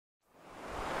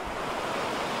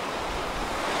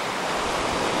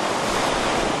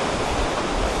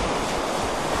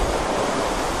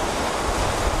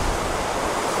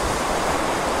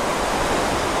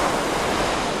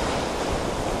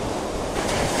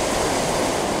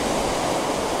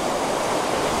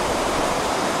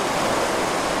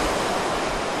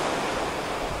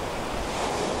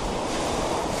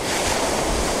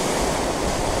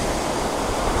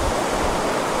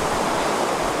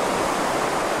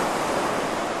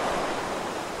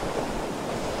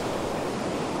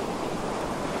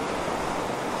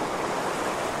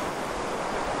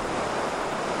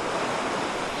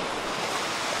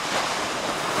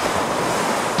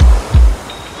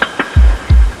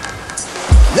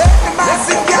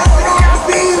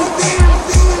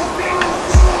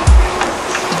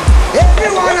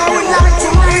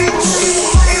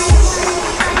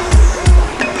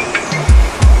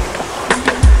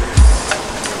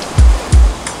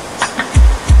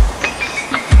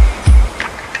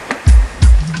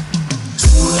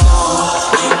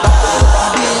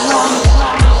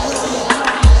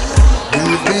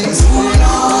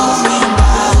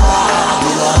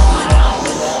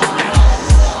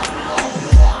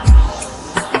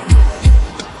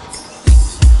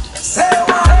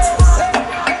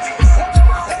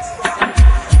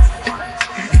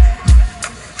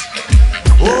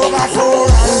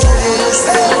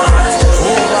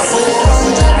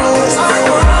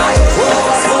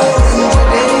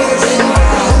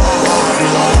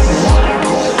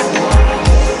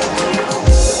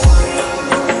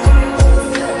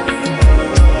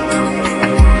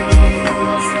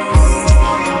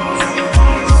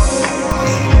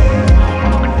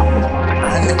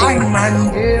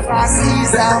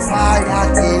the fire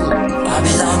till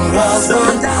Babylon was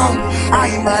burned down.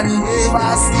 I man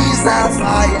never sees the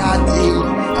fire till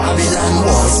Babylon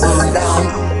was burned down.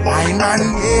 I man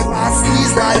never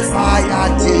sees the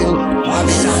fire till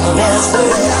Babylon was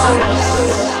burned down.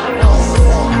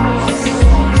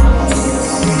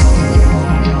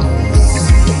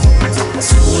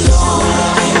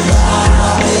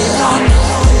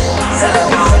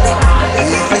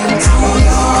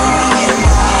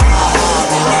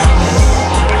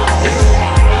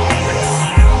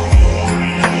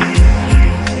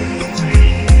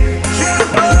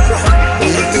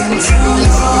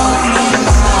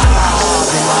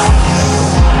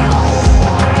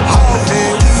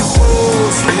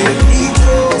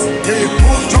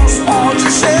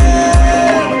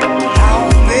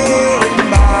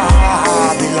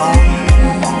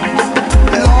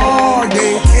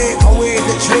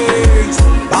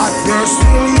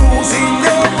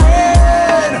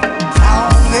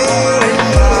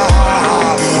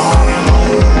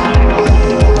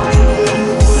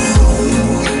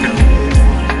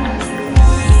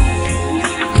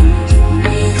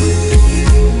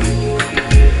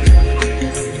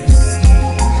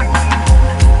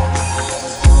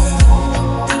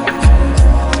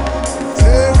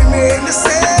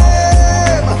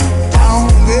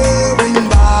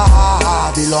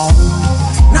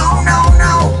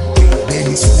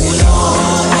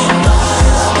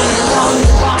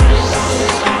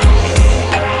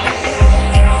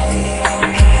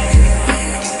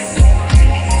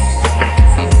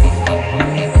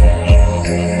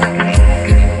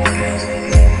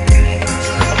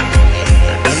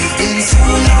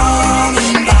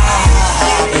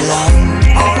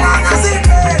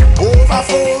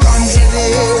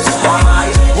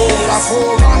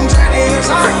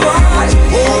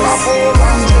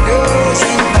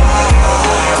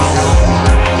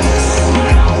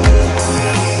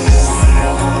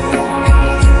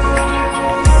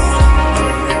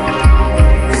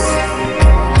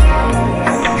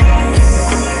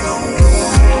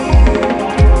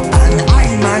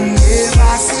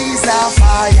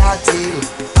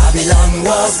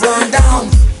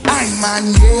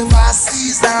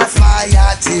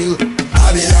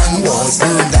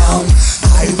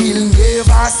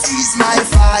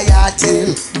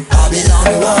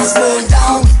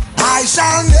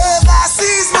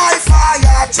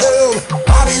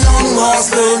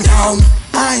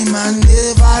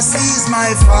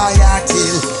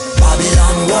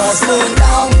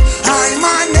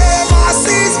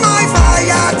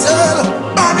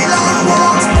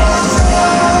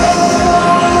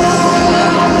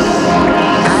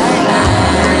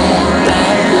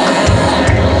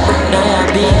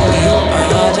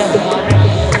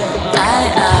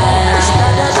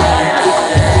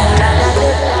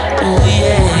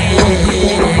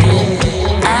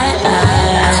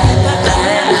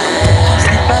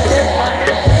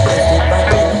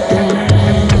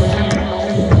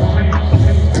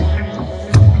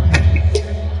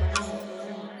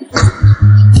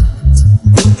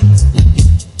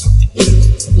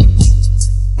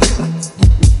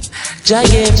 Jah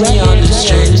gave me all the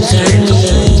strength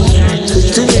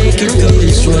to make it through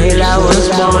this world I was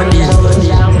born in.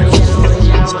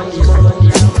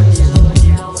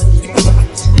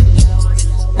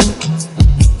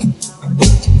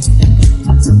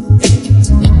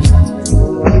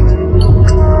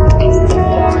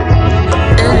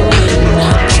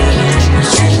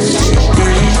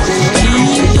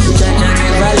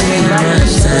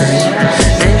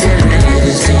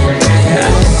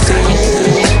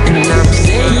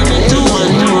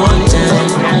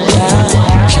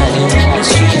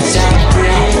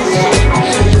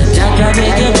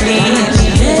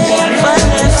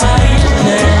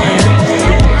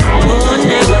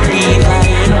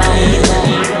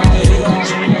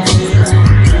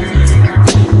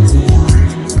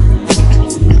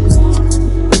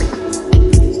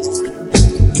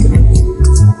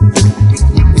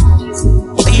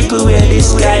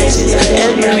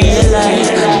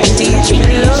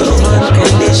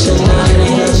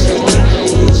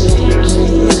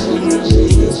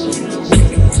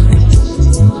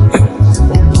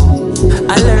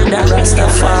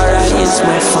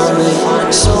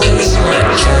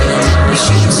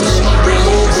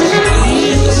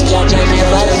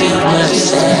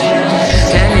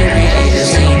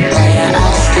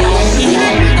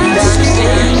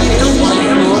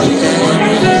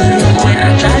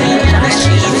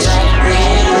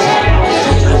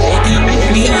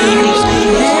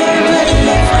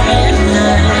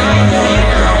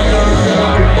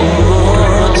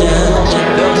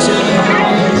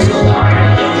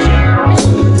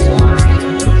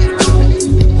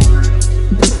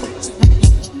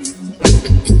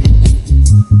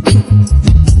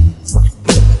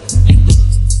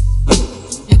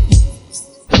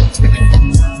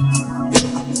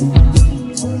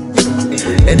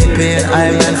 Any pain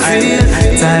I man feel,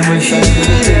 time will heal.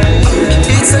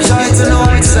 It's a joy to know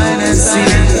it's sign and see.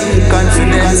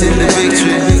 Confidence in the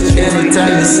victory.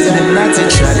 Anytime you see them, not in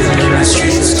shouting in the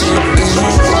streets.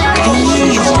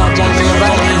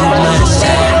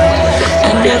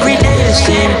 And every day I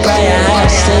say in prayer, I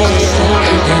say,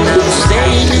 and I'm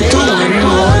saying it one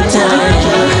more time.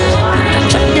 I'm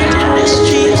trying in the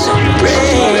streets and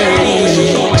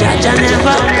pray. Jaja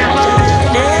never left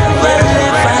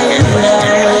I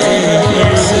am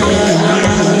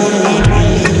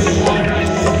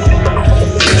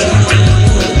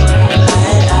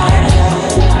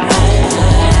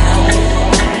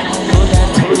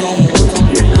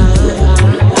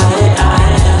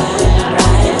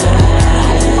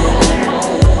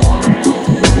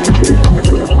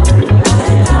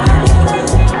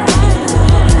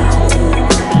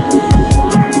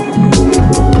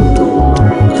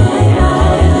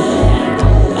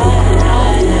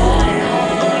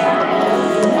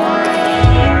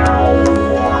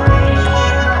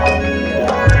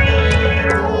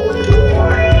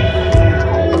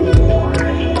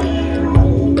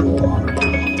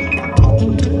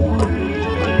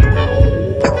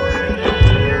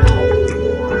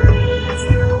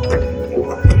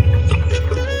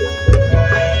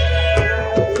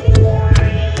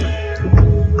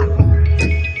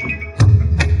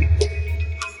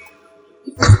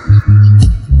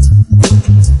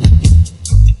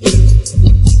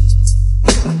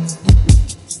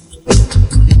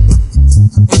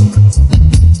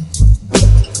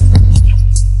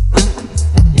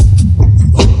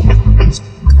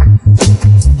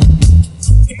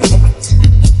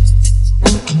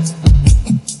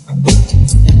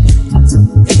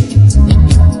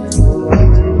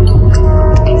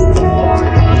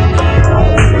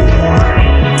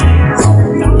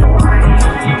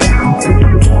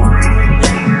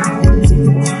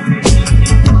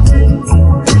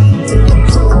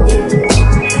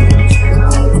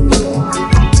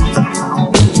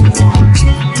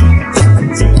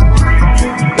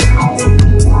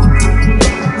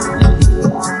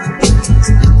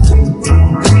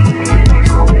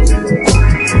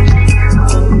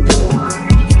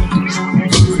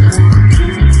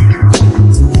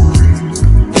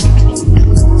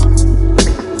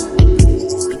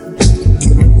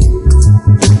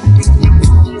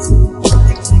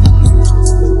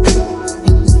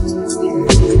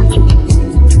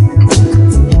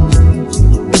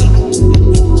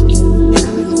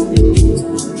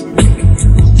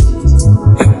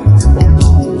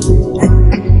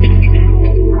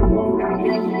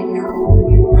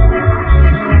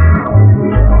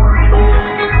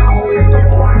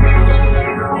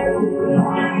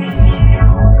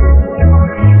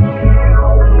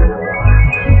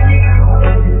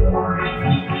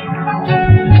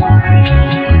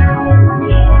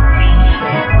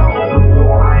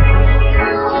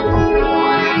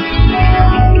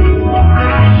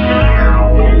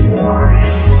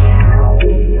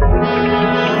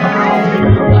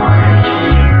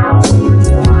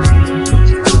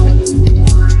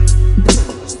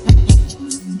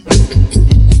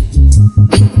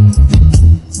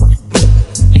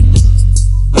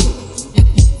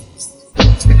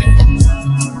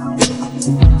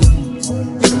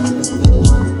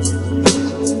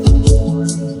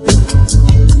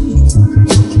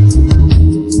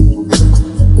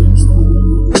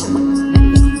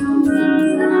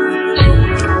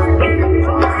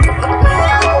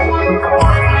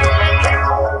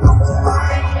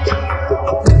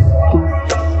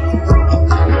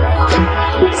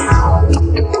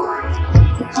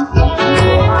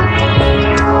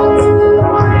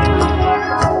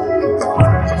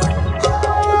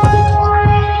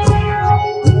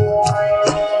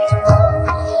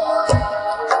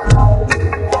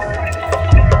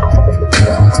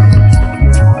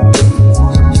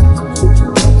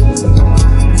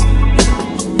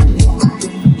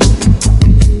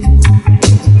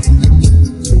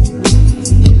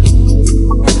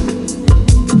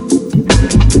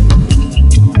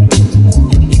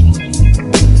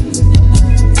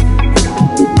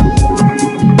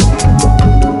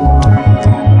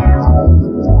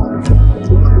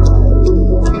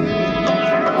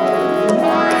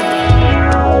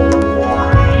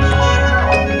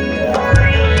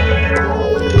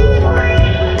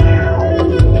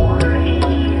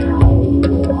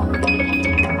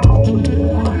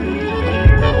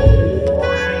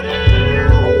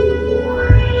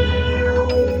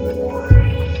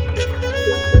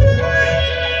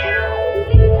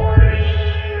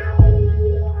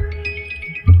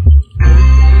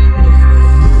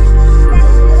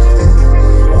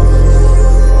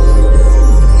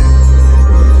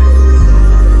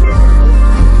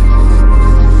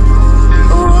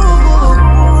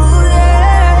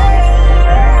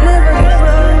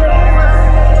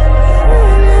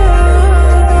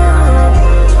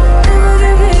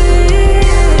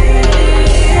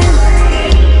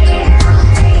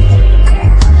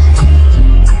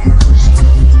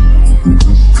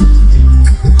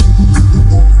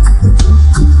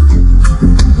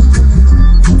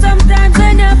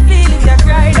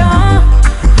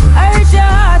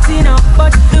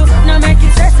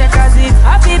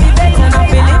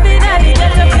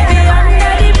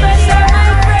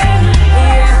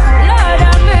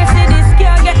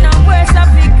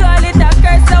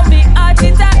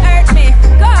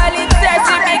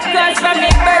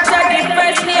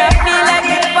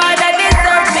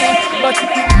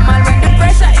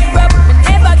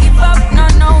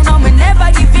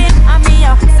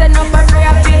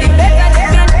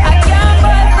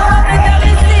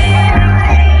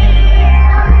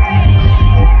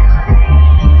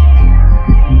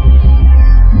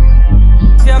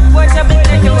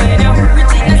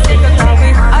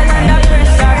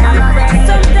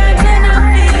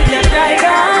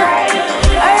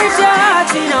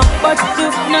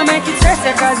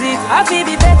stress you cause it I feel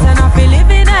be better not feel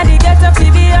living at the ghetto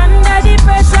feel be under the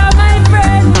pressure my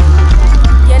friend.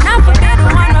 You're not for me the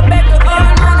one I beg you all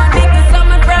man and make you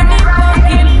some friend in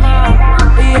fucking mom.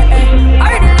 Yeah,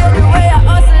 I love the way I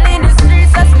hustle in the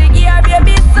streets I still give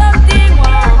baby something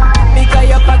warm. Because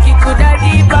your pocket could have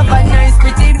deep of a nice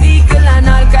pretty vehicle and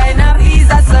all kind of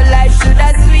visa. So life should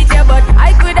have sweet you but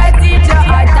I could have teach you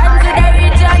hard time to the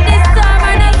rich and this time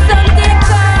and have something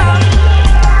calm.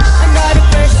 Under the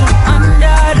pressure,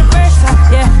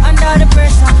 yeah, under the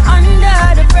pressure.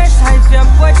 If you're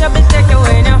poor, you'll be taken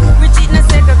away now. Rich it in a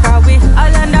second, cause we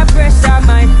all under pressure,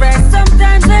 my friend.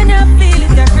 Sometimes when you feel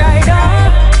it, you cry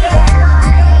down.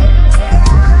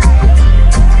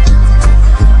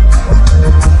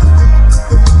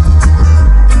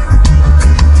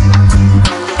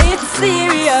 It's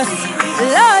serious. A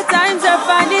lot of times I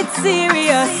find it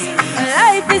serious.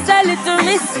 Life is a little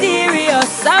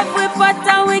mysterious. Up we pot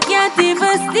and we can't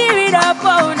even steer it up,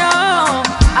 oh no.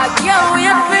 I can't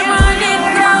wait for morning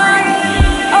time.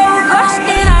 Oh gosh,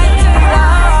 can I too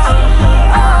long?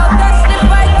 Oh, that's the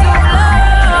fight too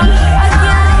long. I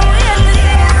can't wait to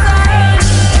see the sun.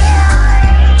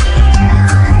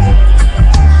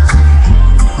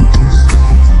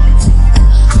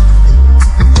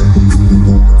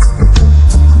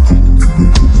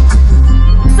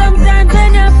 Sometimes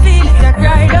when you feel it, you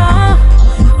cry down.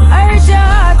 I hurt your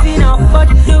heart, you know, but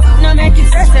do not make it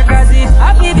stress you cause it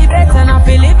I feel be better not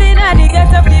feel living at the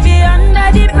ghetto feel be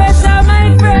under the pressure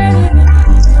my friend.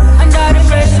 Under the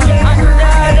pressure, yeah,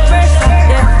 under the pressure.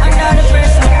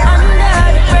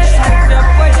 If you're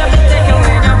poor, you'll be taken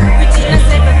away now. Rich in a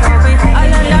second, cause we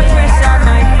all under pressure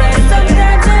my friend.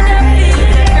 Sometimes when you feel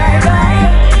it, you cry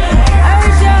down. I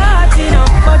hurt your heart, you know,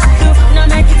 but do not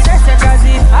make it stress you cause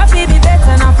it I feel be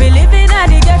better not feel living at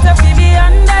the ghetto feel be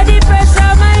under the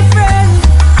pressure my friend.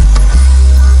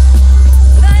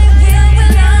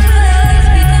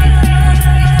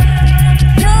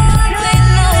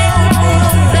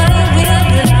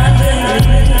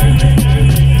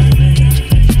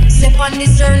 On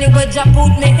this journey where Jah put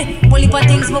me, only for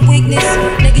things my weakness.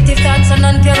 Negative thoughts and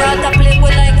non-pure heart I play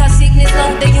with like a sickness.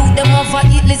 Now the youth them off a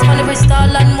hit list on every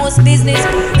stall and most business.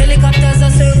 Helicopters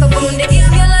are circle around the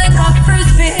area like a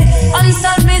frisbee.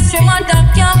 Unsolved mystery, man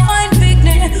that can't find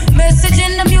picnic. Message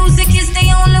in the music is the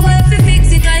only way to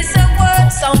fix it. I say word,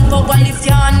 sound power, lift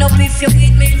your hand up if you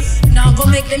hit me. Now go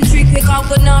make them trick me, cause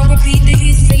go now repeat the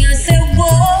history. I say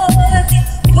what?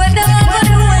 What them I gonna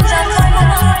do when Jah come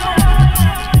on?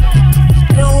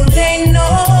 Don't they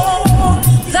know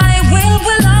thy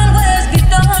will always be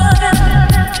done?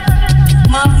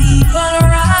 My people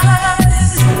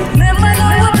rise. Remember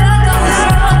now we're black and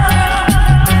strong.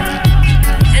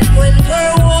 And when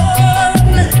we're one,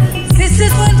 this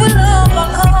is when we'll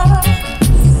overcome.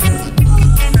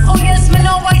 Oh yes, me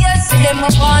know what yes, them a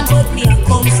born, but me I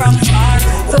come from far.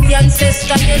 From the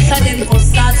ancestor, yes, I them go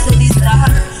start to the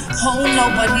start. How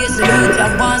nowadays the youth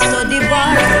are born so the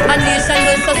bar. A nation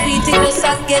was so sweet, it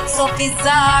just get so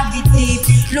bizarre.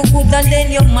 Look good and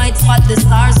then you might spot the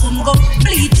stars. Some go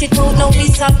bleach it out, now we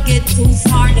get too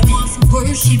far. Them off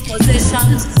worship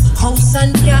possessions, house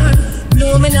and yard.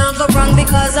 No, me not go wrong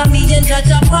because I'm being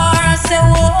judged apart. I say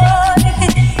what?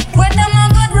 What them a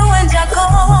go do when Jah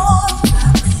come?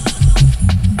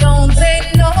 Don't they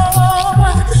know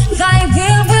thy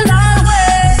will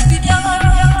always be done?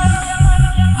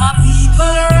 My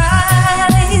people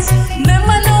rise.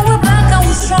 Remember now we're black and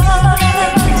we're strong.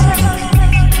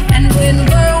 And when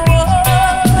we're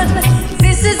one,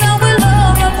 this is how we'll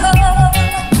overcome.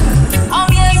 Oh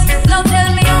yes, now tell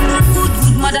me how good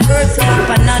Mother Earth up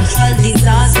a natural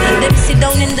disaster. Them sit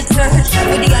down in the church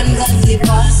with the ungodly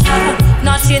pastor.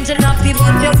 Not changing happy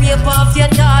but you rape off your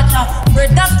daughter.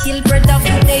 Brother kill, brother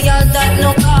food, they all that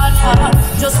no call for.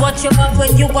 Just watch your back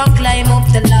when you walk climb up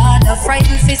the ladder.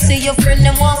 Frightened to see your friend,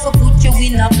 them want to put you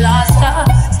in a blaster.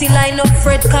 Still I no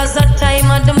fret cause the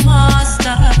time of the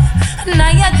master.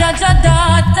 Now you judge a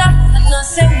daughter. And I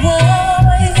say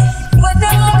boy, what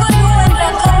them a go do when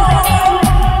they come?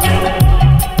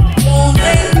 Don't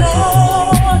they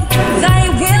know thy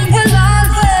will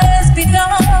always be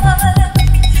done?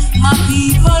 My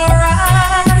people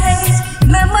rise.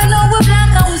 Remember now we're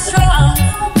black and we're strong.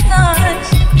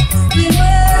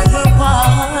 We're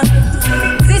born.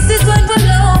 This is when we'll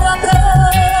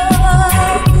overcome.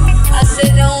 I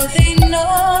said don't they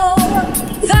know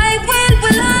thy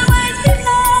will always be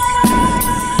done?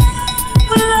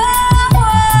 Will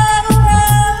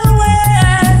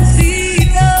always be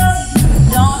done.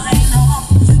 Don't they know?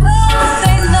 Don't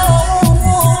they know?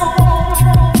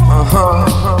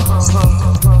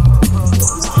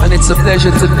 And it's a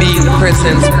pleasure to be in the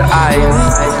presence of the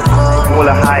eyes full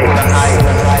of high.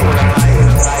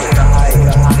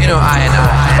 You know,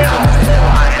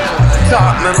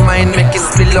 talk my mind, make it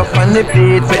spill up on the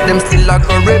beat. Make them still a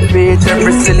go repeat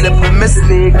every syllable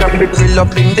mistake. I be fill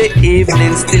up in the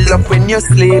evening, still up when you're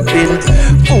sleeping.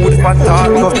 Food for thought,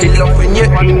 go fill up when you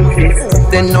eat it.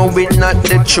 They know it not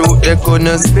the truth, they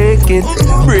gonna speak it.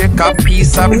 Break a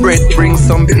piece of bread, bring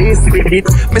some peace with it.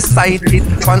 Me sight it,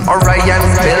 on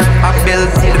Orion's belt, I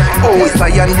built it. Oh,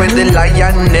 Zion when the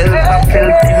lion knelt, I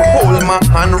felt it. Hold my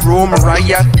hand, Rome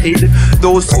rioted.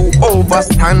 Those who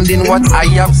overstand in what I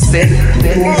have said,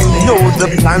 know the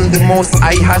plan the most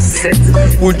I has set.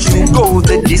 Would you go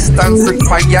the distance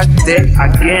required there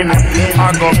again?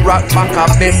 I got rock back a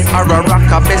best or a rock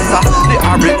a besser. The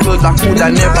oracle that coulda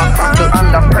never crackle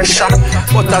under pressure.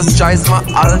 But as Jai's my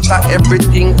altar,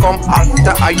 everything come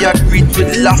after. I agree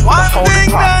with love. One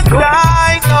thing that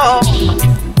I know,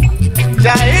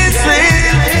 that is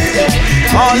real.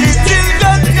 Only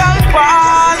children can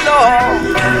follow.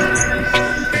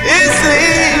 Is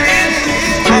real.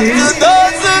 And to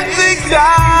those who think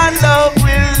that love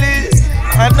will live,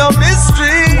 and no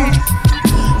mystery,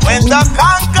 when the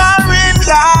conquering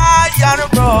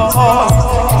lion roars,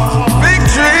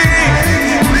 victory.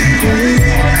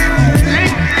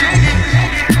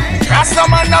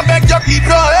 Rastaman, I beg you keep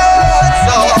your heads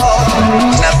up.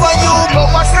 Never you go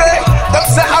astray. Them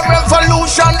say a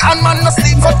revolution and man no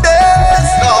sleep for days.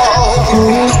 No,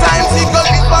 time we go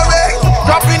liberate.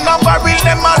 Dropping a barrel,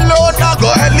 them alone, I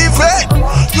go elevate.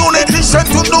 Unity sent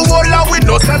to the world and we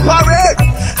no separate.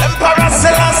 Emperor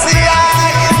Selassie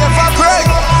I never break.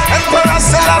 Emperor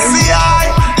Selassie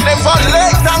I never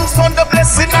late. Thanks for the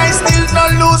blessing I still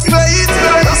not lose faith.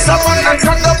 Someone that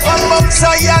turned up on Mount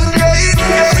Zion gate.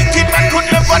 Wicked man could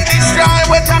never destroy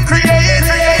what I create.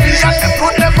 And them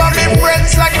could never be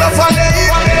friends like love and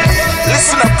hate.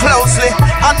 Listen up closely,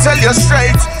 I'll tell you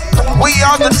straight. We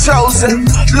are the chosen,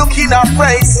 look in our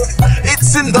face.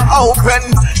 It's in the open,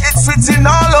 it's written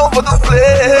all over the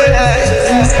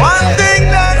place. One thing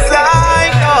that I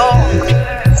know,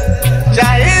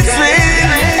 Jah is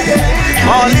real.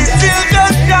 Only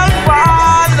children can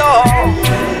follow.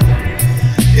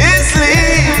 It's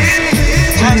real.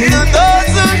 And to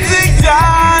those who think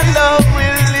Jah love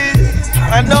will live,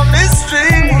 and no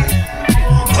mystery,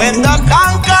 when the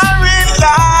conquering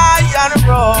lion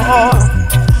roars,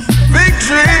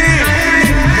 victory.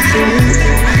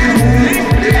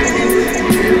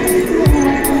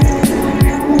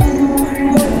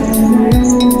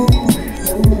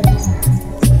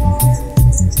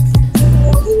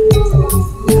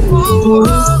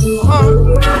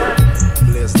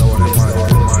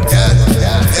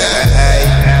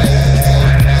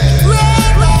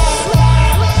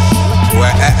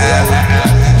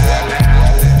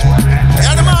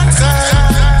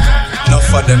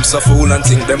 For them so fool and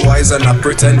think them wise and not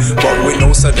pretend. But we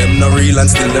know so them no real and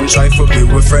still them try for be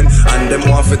with friend. And them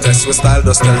want for test with style,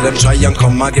 just tell them try and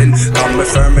come again. Come me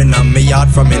firm in and me yard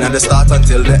from in at the start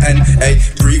until the end. Hey,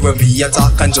 breathe when we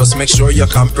attack and just make sure you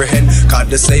comprehend. Cause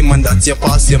the same man that you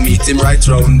pass, you meet him right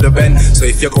round the bend. So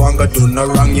if you go and go do no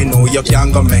wrong, you know you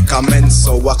can't go make amends.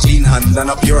 So a clean hand and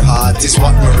a pure heart is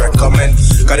what me recommend.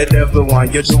 Cause the devil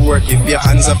want you to work if your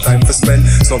hands have time to spend.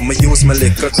 So me use my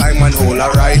little time and hold a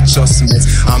righteousness.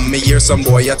 And me hear some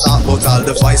boy you talk about all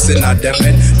the vice in a them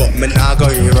head. But me nah go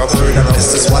hear a word and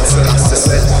this is what Selassie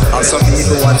said. And some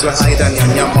people want to hide and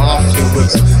your mouth you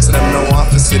whip. So them no want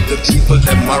to see the people,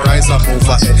 them a rise up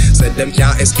overhead. Said them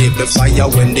can't escape the fire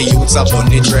when the youths are on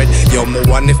the dread. Yo, me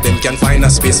one if them can find a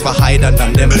space for hiding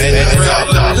than them bed.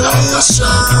 Revolution,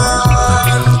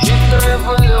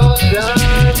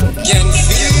 can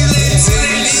feel it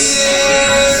in the air.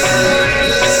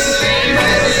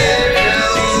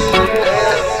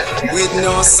 With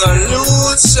no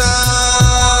solution,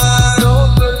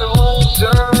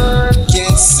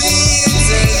 can't see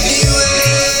it anywhere.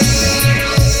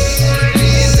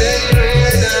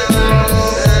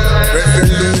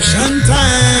 Revolution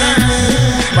time,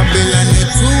 Babylon is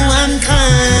true and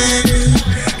kind.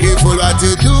 Evil what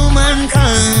you do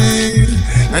mankind,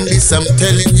 and this I'm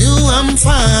telling you I'm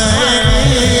fine.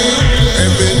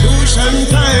 Revolution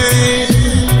time,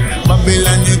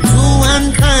 Babylon is true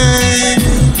and kind.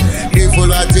 Evil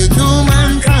what you do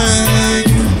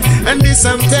mankind, and this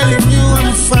I'm telling you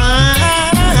I'm fine.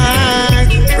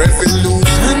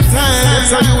 Revolution time,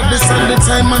 salute this on the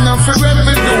time and I'm for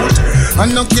revolute. I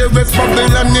don't care if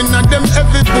Babylon in a them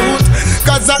heavy boot.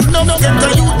 Cause I know get the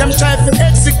youth them try to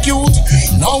execute.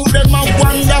 Now them I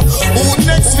wonder who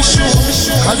next for shoot.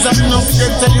 Cause I know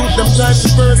get the youth them try to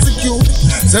persecute.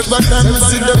 Several times I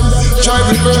see them try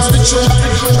to reverse the truth.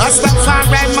 I stop far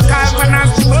right my car when I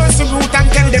reverse the route and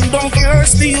tell them don't curse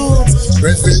What's the youth?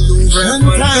 Revolution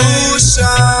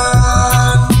time.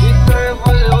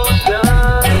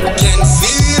 Can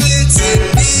feel it in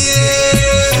the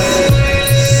air.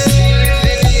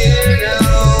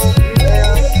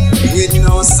 With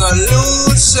no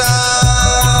solution.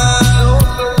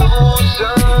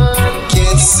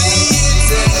 Can't see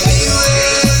it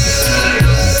anywhere.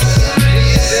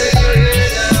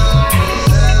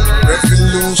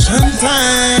 Revolution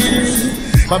time.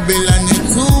 Babylon is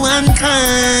too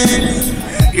unkind.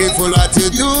 Careful what you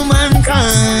do,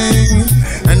 mankind.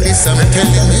 And this I'm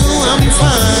telling you I'm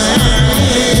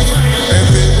fine.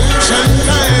 Revolution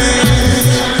time.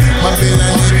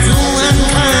 Babylon is too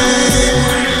unkind.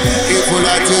 Careful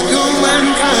what you do,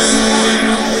 mankind.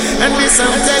 And this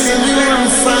I'm telling you I'm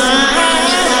fine.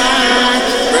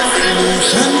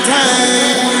 Revolution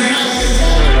time.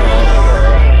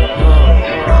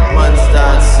 Man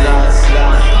start sing.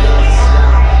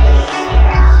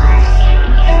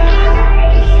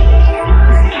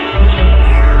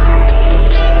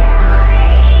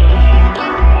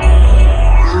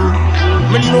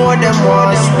 Me know them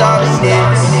want stop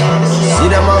this. See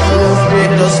them a move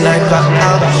great just like a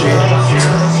actress.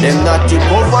 Them not too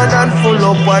covered and full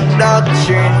up a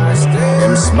doctrine.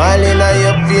 Them smiling at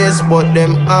your face but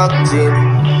them acting.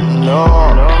 No,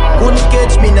 couldn't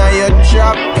catch me now your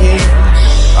trap king.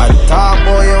 And talk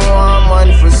about you want man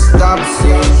for stop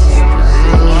sing.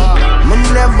 Me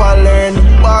never learn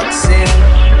boxing.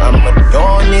 I'm a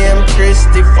don't name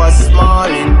Christopher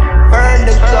Smalling. Heard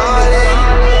the calling.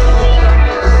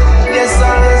 Yes, I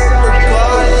heard the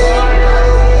calling.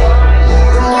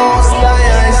 The most high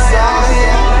I saw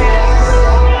him.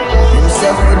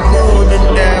 Himself would do the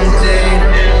damn thing.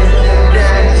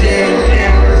 Damn thing.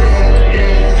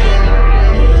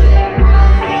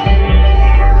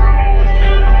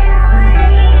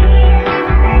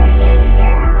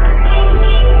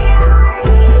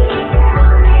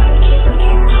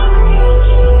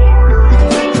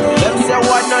 Them say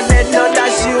what no dead, no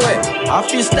dash you away. I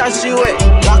feel stash you away.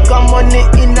 Lack of money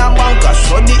in a bank,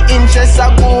 so the interest a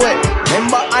go away.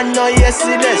 Remember I know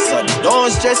yesterday, so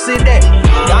don't stress it there.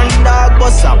 Dan dog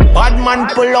bus a bad man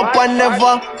pull up and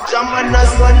never. Jaman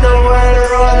us when the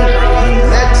world run.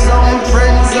 Make some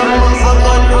friends and I'm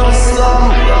gonna lose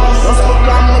some. Just to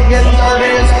come and get the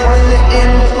raise for the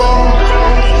income.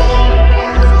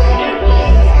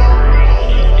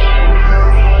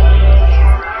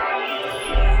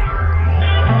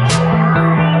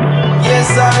 Yes,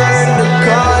 I heard the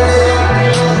calling.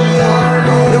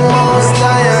 The most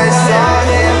high I saw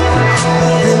him.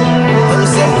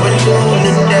 Himself will do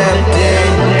the damn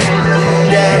thing.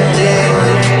 Damn thing.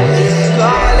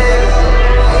 Calling.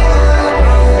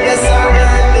 Yes, I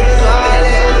heard the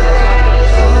calling.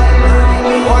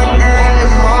 One early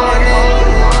morning.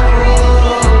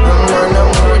 I'm gonna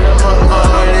put my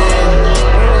all in.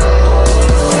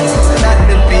 Not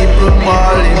the people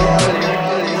calling.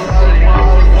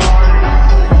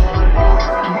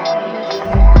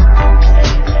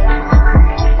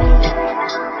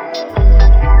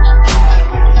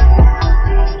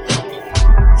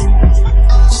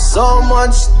 So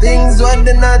much things what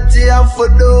they not here for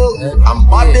do. I'm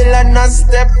Babylon a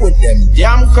step with them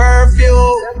damn curfew.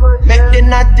 Make the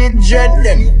natty dread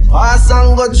them pass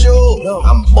and go through.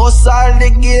 I'm bust all the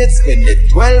gates with the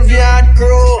 12-yard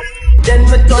crew. Then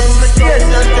me touch the stage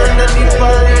and turn the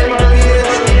different page.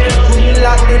 Could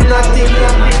lock the natty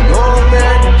no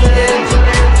bed cage.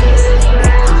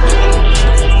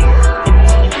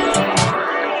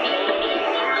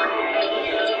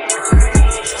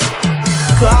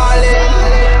 Calling.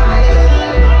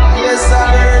 Yes, I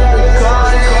heard the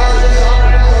calling.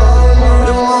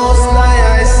 The most high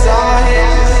I saw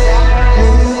him.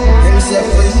 Himself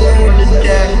was doing the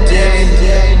damn thing.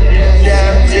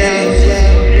 Damn thing.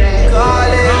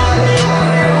 Calling.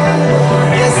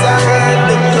 Yes, I heard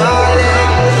the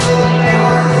calling.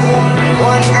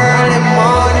 One early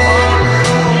morning.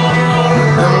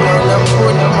 I'm gonna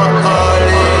put my all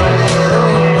in.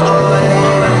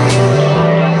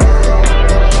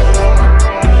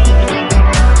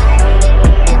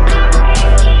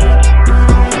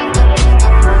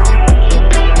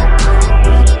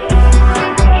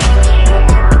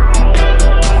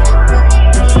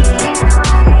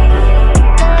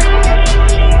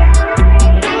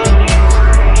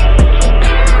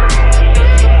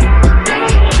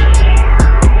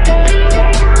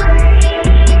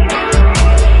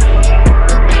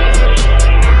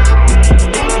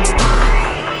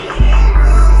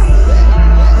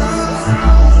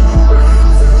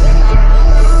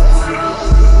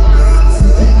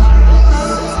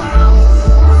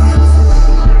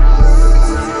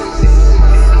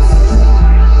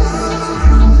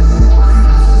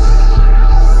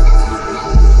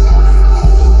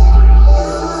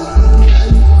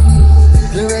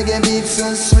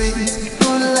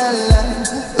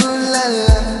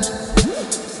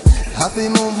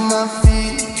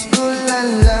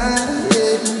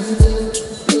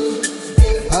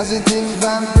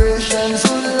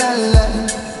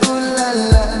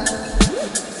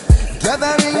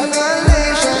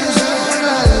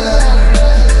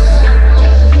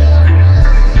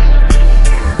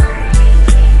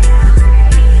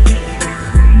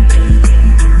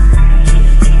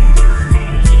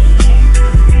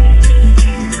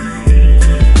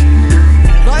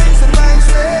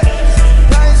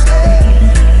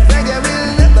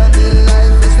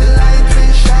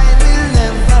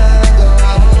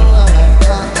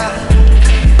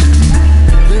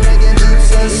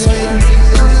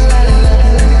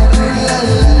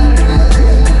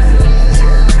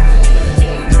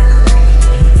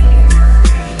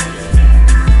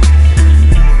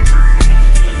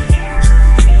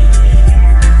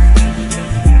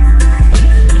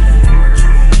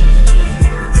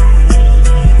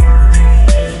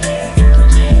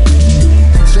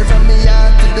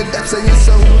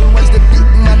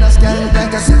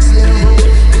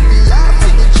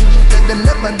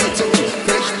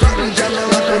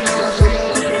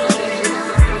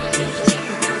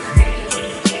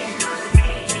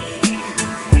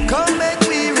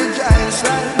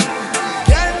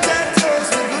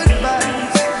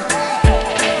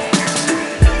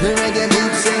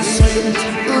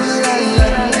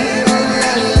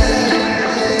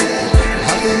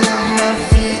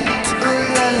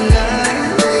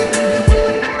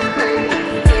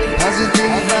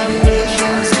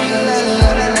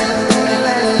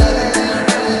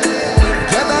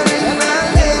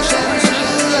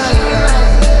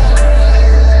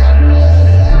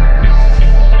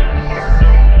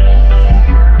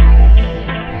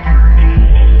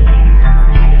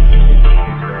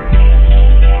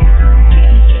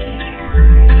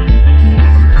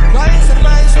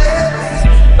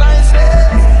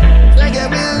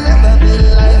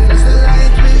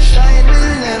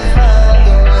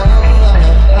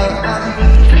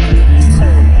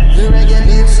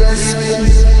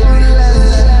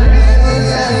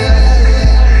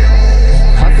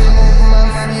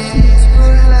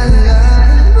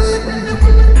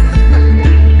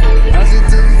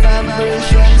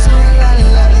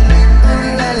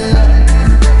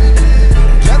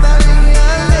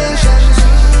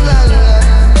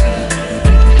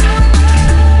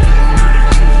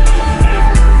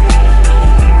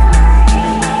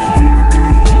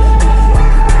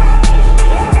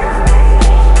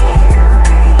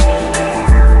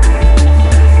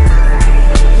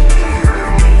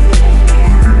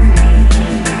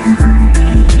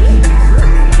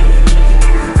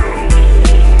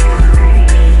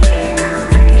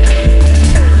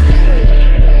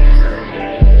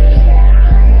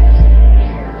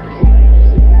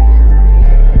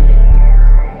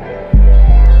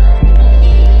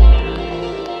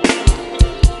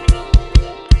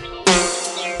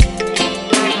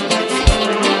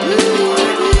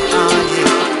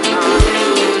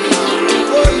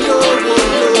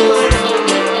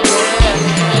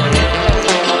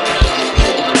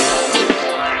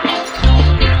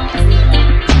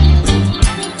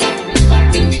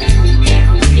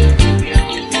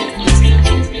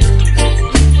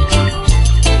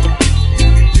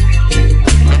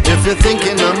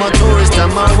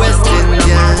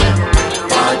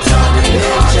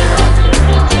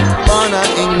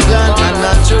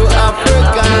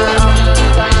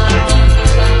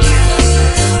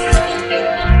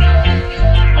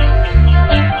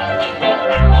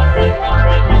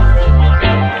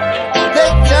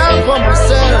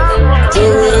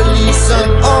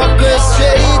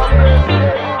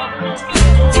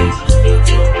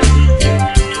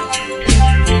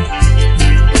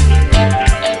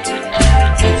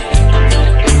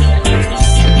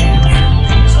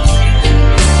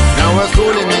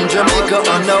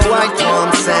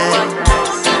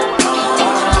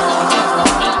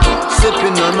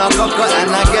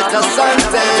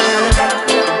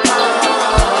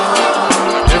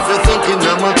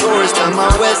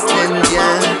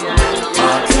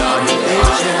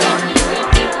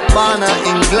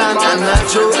 England and that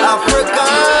true Africa.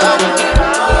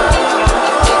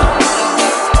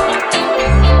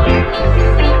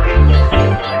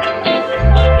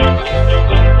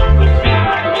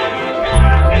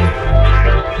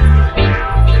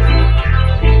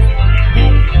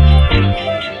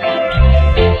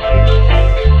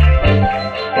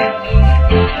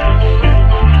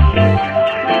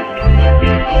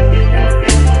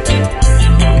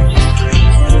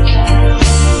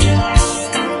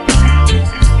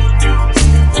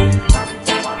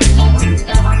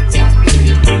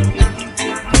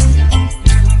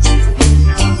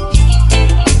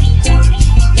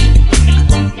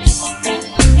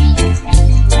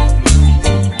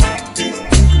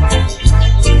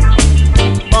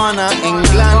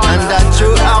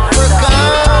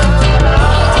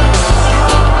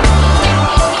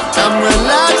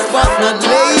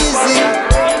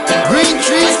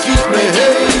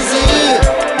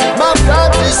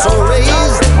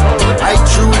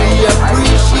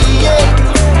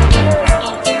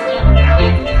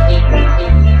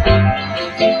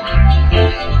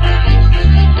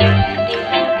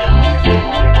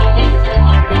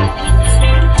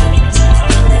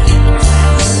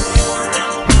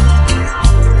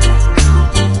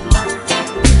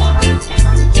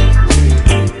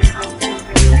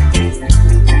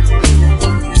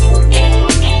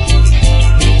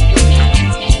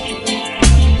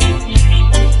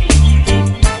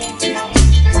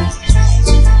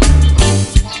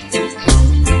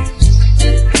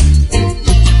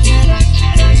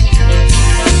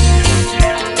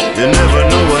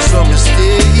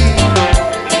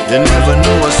 You never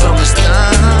know where some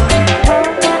stand.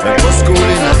 We go school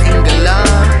in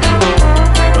England,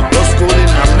 we go school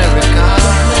in America.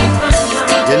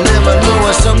 You never know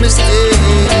where some stay.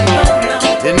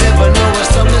 You never know where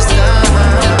some stand.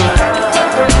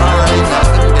 We're born in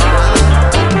England,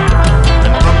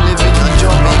 and I'm living in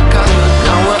Jamaica.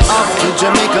 Now we're off to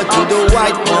Jamaica to the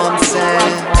white mom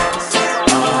sand.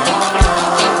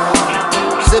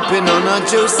 Sipping on a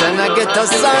juice and I get a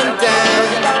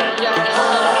suntan.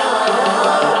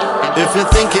 If you're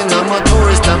thinking I'm a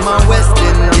tourist, I'm a West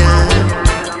Indian.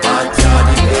 Hot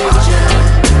yardie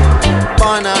Asian.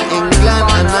 Born in England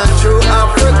and a true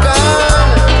African.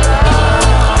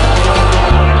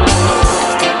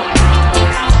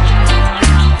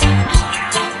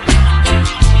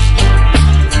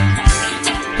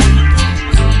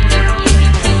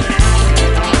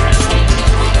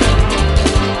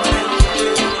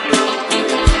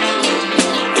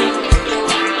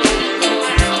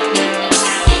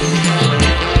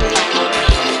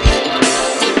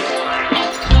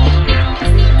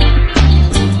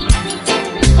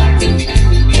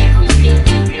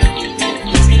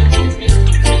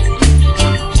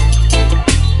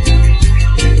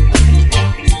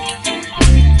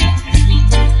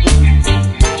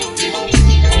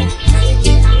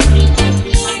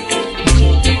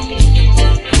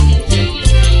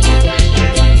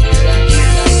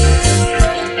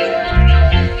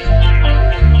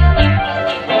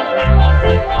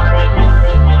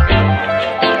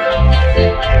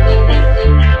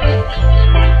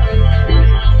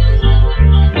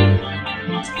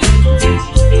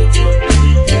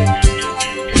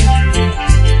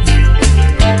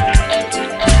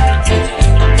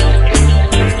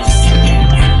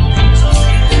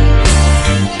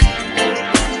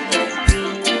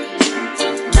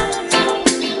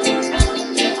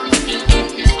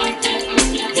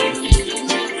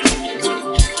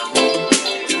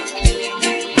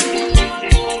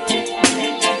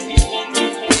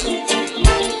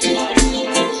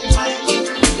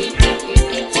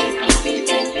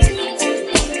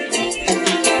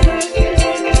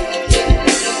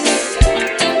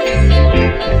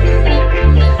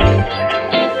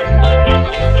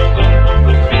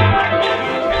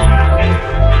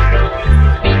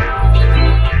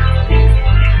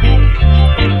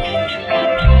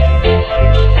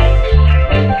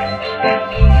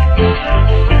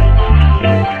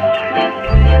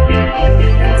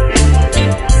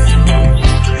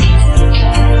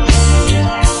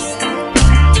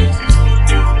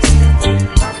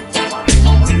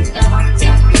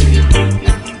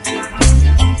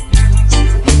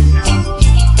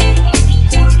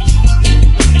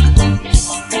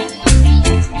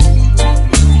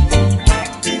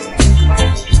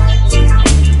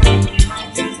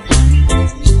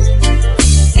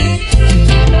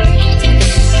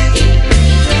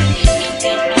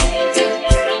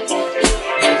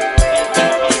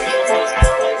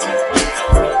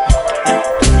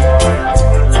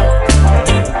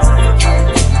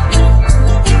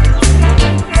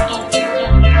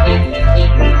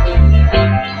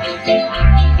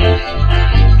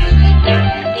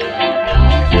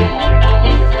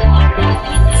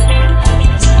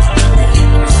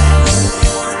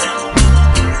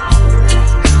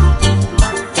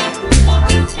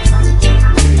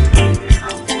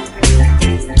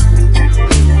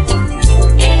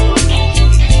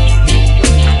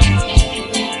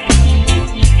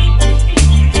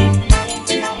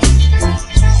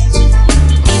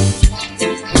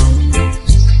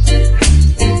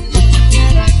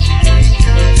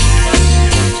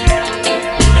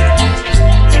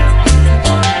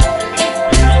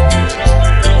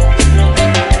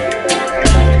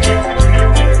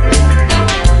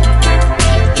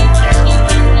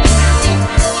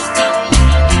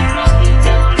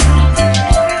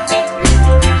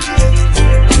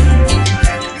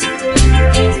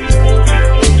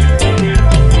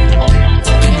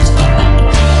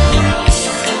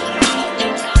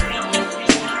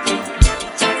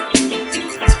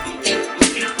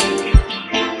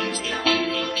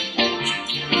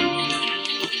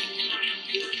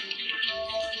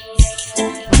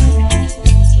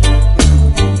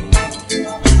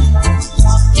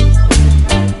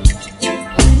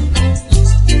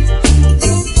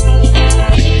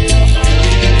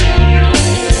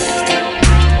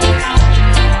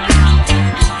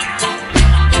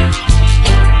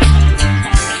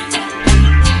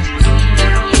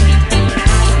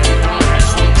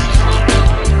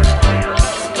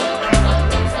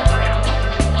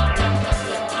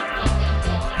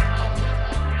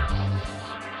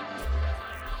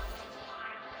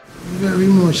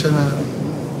 emotional.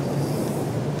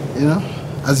 You know?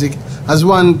 As as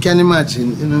one can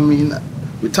imagine, you know what I mean?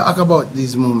 We talk about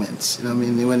these moments, you know what I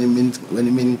mean, when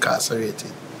him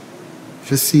incarcerated.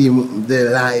 If you see him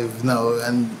there live now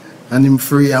and him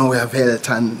free and we have health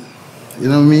and you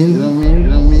know what I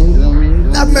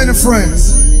mean? Not many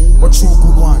friends, but true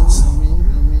good ones.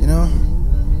 You know?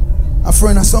 A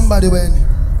friend of somebody when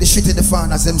they shit in the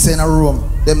fan as them say in a room,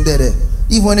 them dead.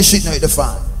 Even when they shit now in the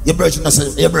fan, your brethren say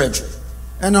your brethren.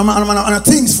 And a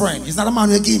thing's friend. It's not a man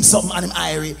who give him something and him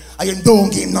irie, and you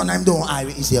don't give him none and him don't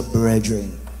irie. It's your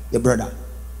brethren, your brother.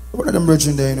 One of them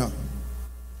brethren there, you know.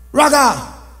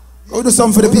 Raga! Go do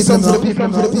something for the people.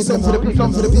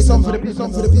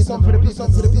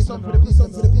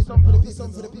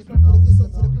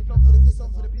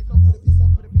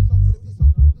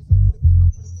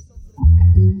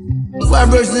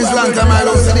 Vibration is long time I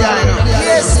don't see the eye now.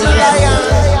 Yes, Lion.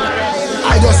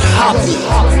 I just happy. You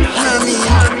know what I mean?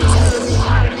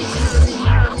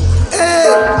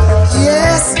 Hey,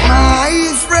 yes,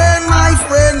 my friend.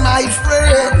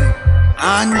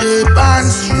 On the band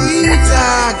street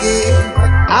again.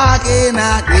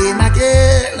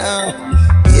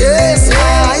 Yes,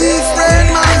 my friend.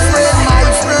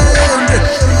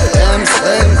 Them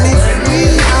set me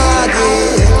free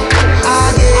again.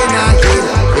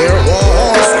 Their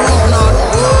walls would not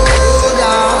go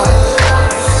down,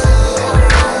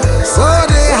 so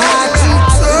they had to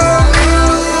turn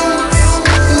loose.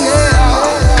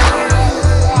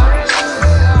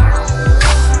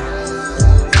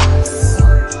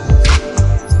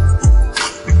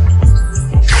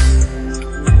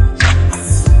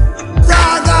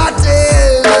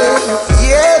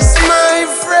 Yes, my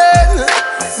friend,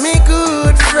 me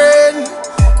good friend,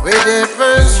 with the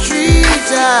first street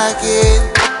again.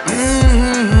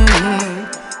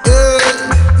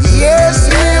 Yes,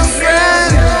 my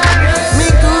friend, me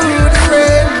good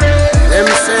friend, them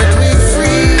set me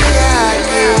free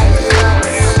again.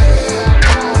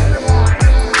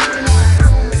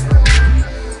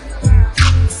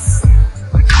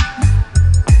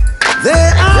 They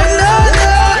have no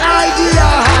idea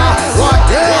what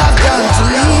they have done to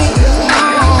me.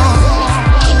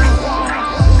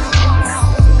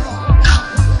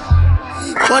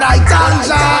 But I thank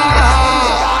God,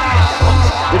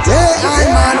 the day I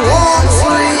man walk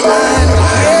free and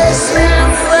yes, my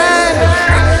friend,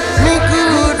 me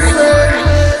good friend.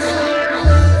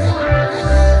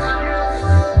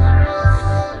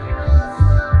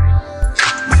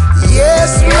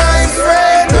 Yes, my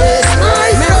friend,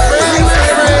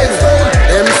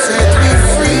 them set me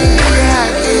free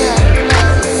again.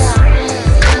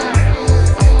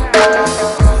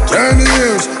 10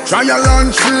 years, trial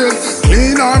and trail.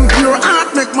 Clean and pure, heart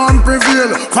make man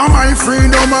prevail. For my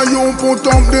freedom, and you put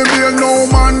up the bail. No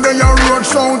man, they a road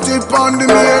shout it on the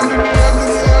mail.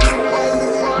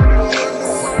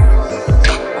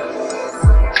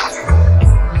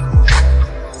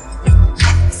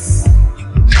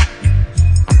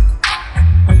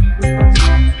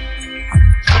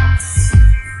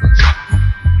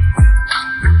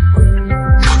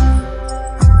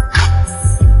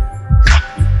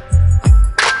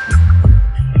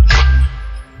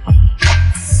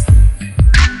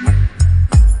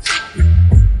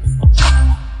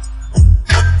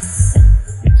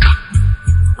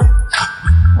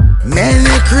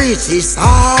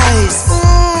 Criticize.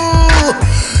 Ooh,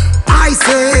 I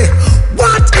say,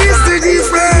 what is the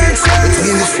difference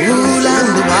between the fool and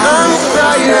the wise?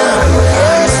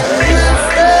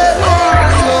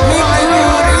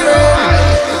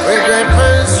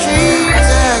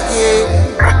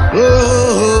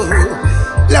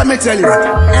 Let me tell you.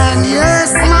 And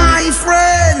yes, my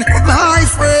friend,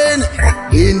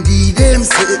 indeed them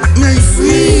set me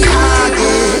free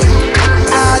again.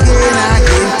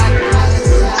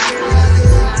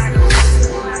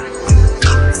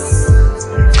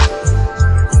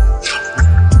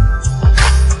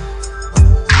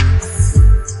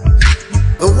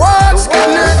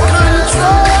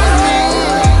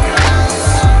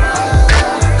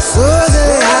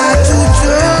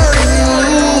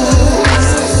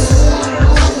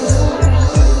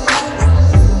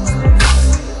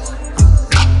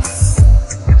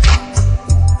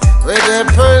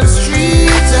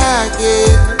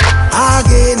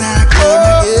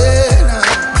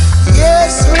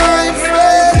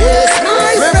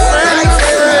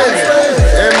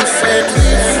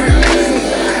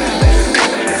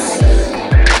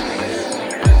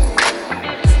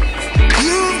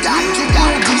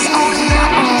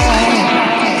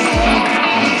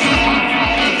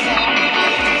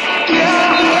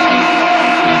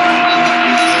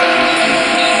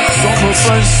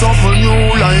 Something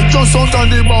new, like just out of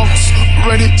the box.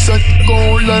 Ready, set, go,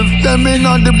 left them in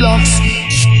on the blocks.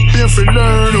 here for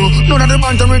learn. None of them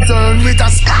want to return with a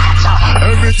scotch.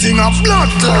 Everything a blood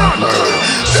clot.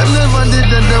 They never did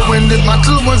that when the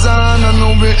battle was on. And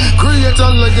now we create a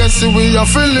legacy. We have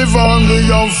to live on. We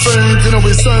have faith. You know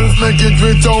we self-make it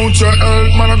without your help.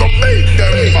 Man, I go beat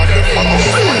them. But them I go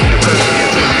beat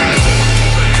them.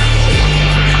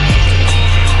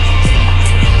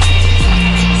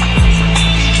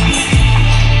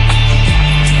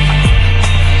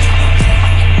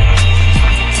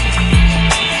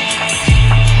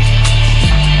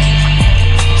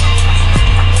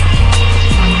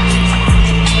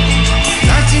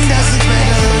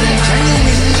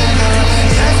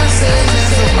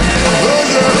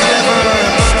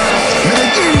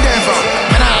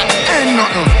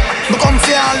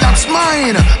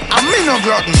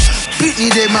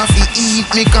 Pitney them a fi eat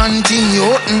me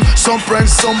continue.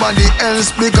 Suppress somebody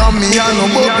else because me a no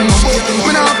button.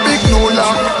 Me not pick no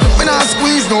lock, me not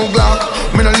squeeze no glock.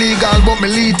 Me no legal but me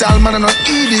lethal, man a no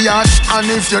idiot.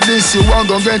 And if you this you want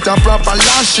go get a proper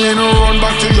lashing. Run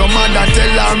back to your mother,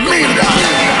 tell her me that.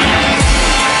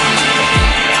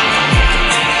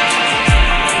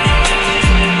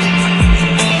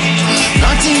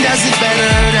 Nothing does it better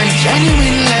than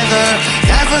genuine leather.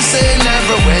 Never say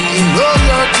never when you know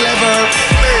you're clever.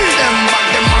 Beat them, but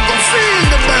them a gon' feel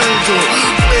the bell too.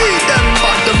 Beat them,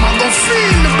 but them a gon'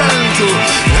 feel the bell too.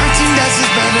 Nothing does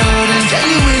it better than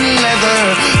genuine leather.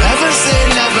 Never say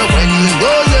never when you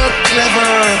know you're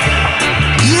clever.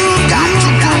 You got to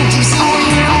do this on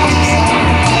your own.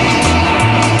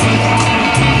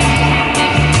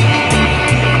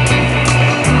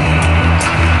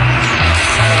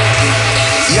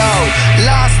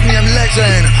 Last name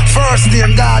legend, first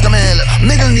name Gargamel,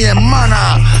 middle name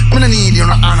Mana. Me no need you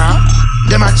no honor.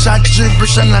 Them a chat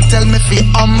gibberish and a tell me fi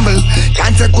humble.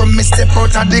 Can't take when me step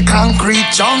out of the concrete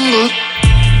jungle.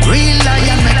 Real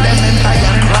lion make them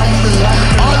empire crumble.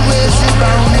 Always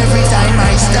around every time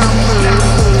I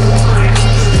stumble.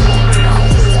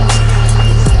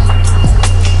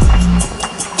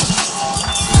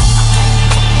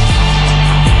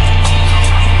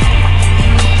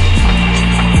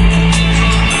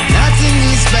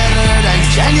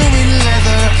 Genuine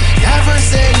leather, never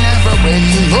say never when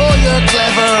you know you're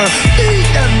clever. Beat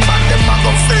them, but them a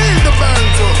gon' feel the bell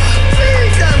too.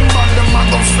 Beat them, but them a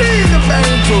gon' feel the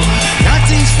bell too.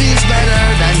 Nothing feels better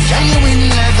than genuine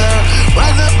leather.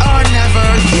 Whether or never,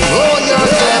 you know you're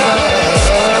clever.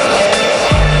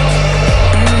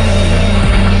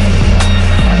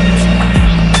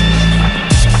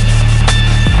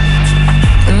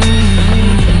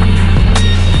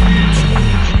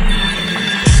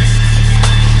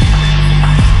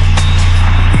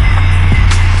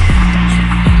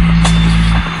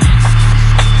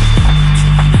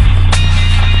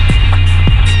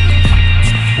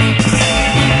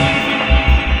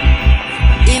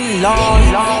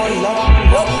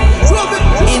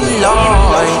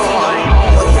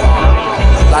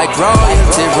 Like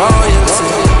royalty,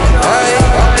 hey.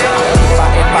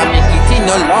 If I make it in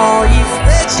a life,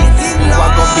 you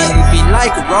are gonna be living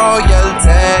like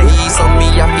royalty. So me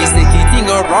have to take it in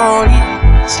a right.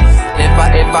 Never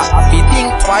ever have to think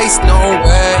twice, no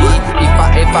way. If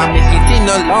I ever make it in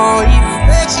a life,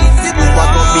 you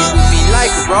are gonna be living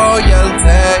like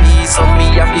royalty. So me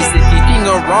have to take it in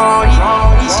a right.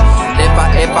 Never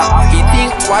ever have to think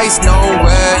twice, no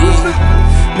way.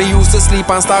 Me used to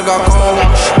sleep on Stagger couch.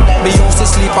 Me used to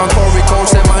sleep on Curry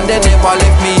couch. Them and they never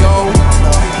left me out.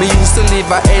 Me used to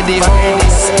live at Eddie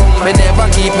house. Me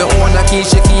never keep me own a key.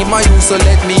 She keep my used to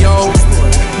let me out.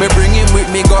 Me bring him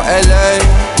with me go LA.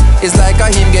 It's like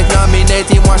a him get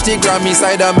nominated. Watch the Grammy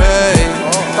side of me.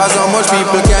 Cause how much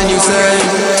people can you say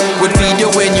would feed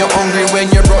you when you're hungry, when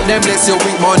you brought them bless you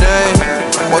with money.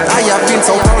 But I have been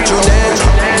so fortunate.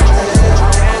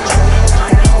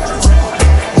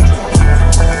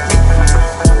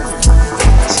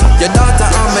 Your daughter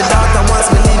and my daughter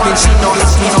wants me living, she know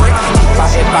happy. If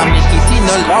I ever make it in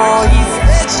a life,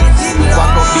 you are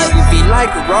gonna be living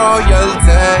like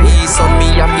royalty. So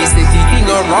me have to stay in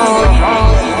a right.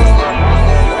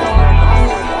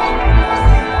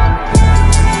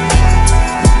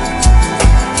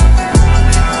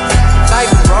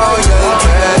 Like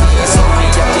royalty, so me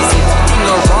have to stay in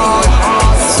a right.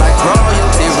 Like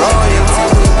royalty.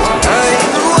 Hey.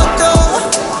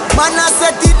 Man, I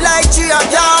set it like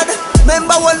G-a-yard.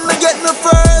 Remember when me get me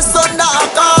first under a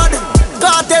card.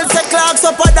 Cartel say clocks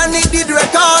up and it did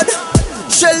record.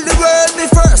 Shell the world me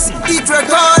first, it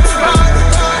record.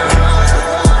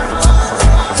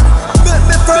 Make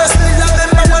me first, me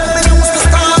remember when me used to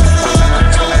start.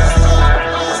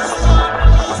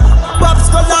 Pops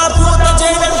collab, Protoje,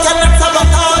 them cannot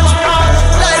sabotage.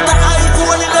 Like a high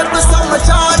phone, it let me song my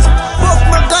charge.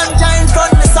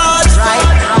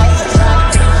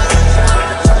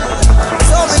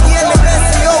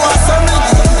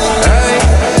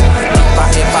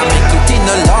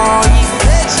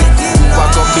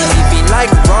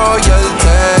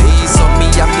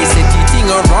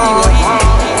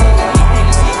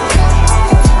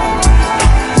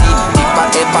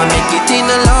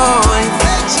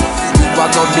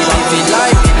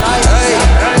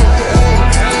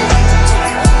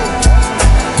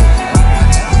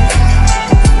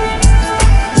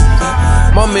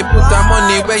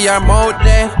 where your mouth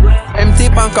there. Empty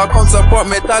bank account support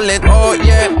me talent, oh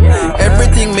yeah.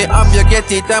 Everything me have, you get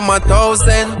it, I'm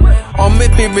 1,000. On me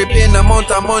be repaying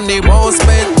amount of money won't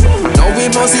spend. Now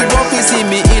we must see rough, you see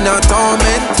me in a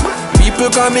torment. People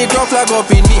call me drop flag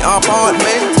up in the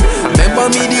apartment.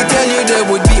 Remember me, they tell you there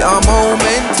would be a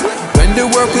moment when the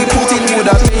work we put in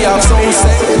would have pay off so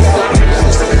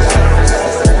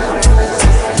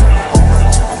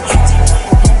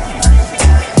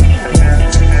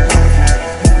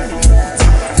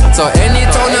So any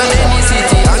town and any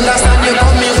city, understand you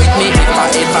coming with me. If I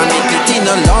ever make it in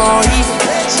a lorry,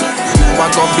 you are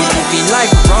gonna be living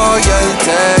like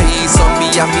royalty. So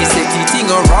me have me set it in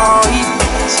a right.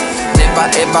 Never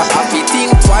ever have to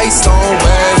think twice, don't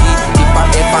worry. If I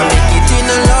ever make it in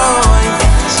a line,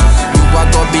 you are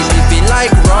gonna be living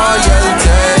like royalty.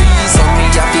 So me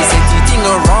have to set it in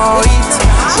a right.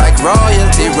 Like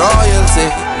royalty, royalty.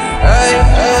 Hey,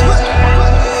 hey.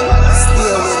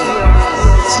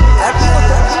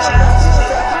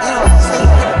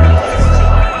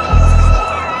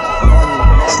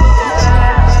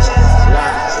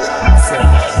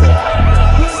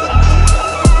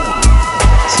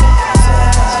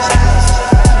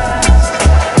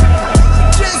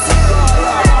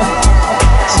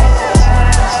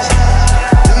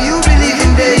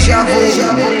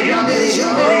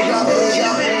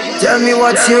 Tell me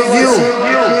what's your view?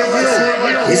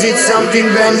 Is it something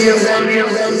brand new?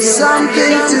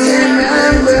 Something to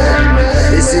remember.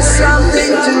 This is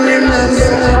something to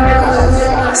remember.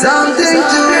 Something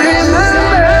to remember.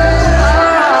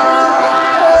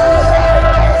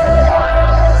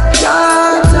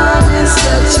 God, time is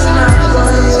catching up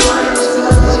on you.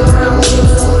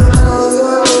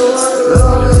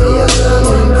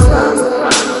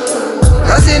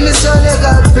 Cause in the soul you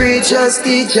got preachers,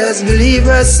 teachers,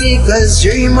 believers, seekers,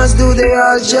 dreamers, do they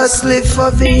all just live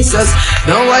for visas?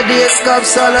 Nowadays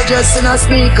cops all are just in a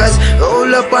sneakers.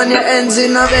 Roll up on your ends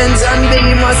in a Benz and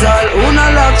Beamers. All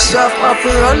una lock strap up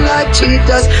and run like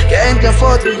cheaters. Can't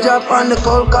afford to drop on the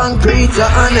cold concrete.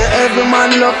 And every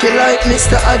man lucky like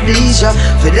Mr. Adisha.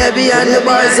 For they behind the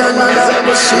bars and all of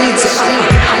the streets.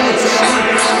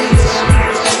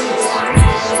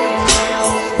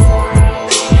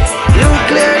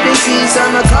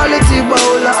 And a quality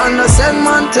bowler and a send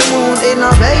man to moon in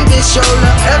a baby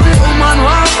shoulder. Every woman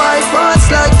want five parts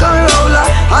like a roller.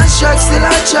 And Shrek still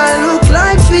a child look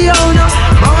like Fiona.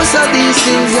 Most of these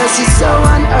things yes it's so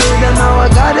unheard and now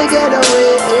I gotta get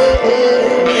away.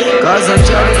 Cause I'm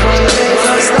trying from the days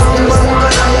of stone.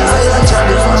 But I'm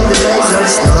trying from the days of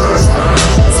stone.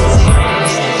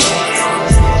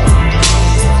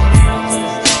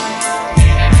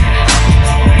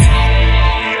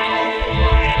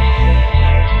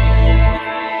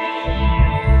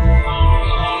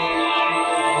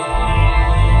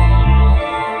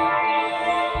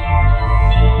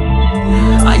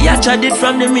 I tried it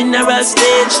from the mineral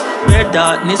stage, where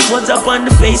darkness was upon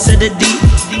the face of the deep.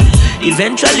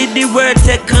 Eventually the word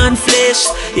take on flesh,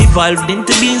 evolved into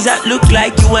beings that look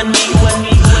like you and me.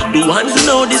 The ones who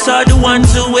know this are the ones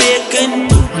who awaken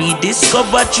to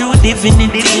rediscover true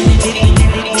divinity.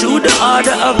 Through the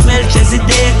order of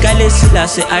Melchizedek,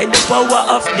 Selassie I the power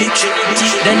of the Trinity.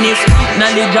 Then if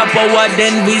knowledge of power,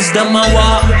 then wisdom a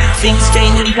war. Things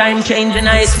changing, time changing,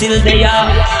 I still they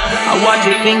are. I watch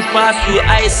the things pass through,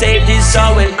 I saved this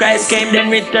soul. When Christ came,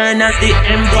 then return as the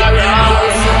emperor.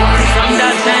 From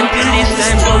that time till this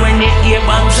time, so when they hear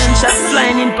bombs and shots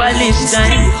flying in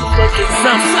Palestine,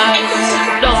 from I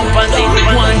don't want it,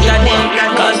 one of them.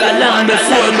 Cause long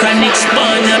before Chronixxx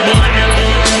born a bit.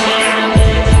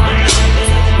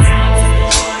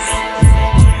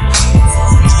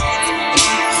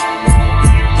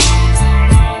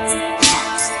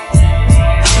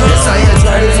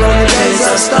 From the days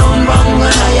of stone,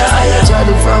 I tried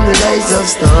it from the days of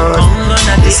stone.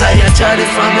 This I tried it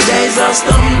from the days of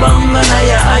stone,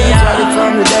 I tried it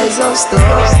from the days of stone.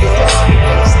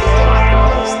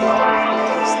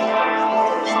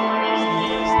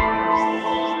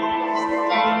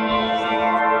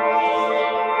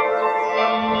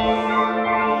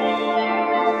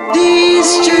 These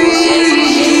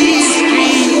streets,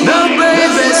 the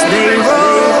bravest they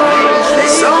roll.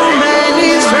 So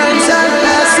many friends are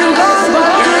passing on, but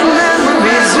good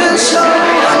memories will show.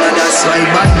 That's why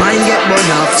bad mind get burn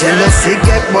off, jealousy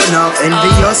get burn off,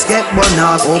 envious get burn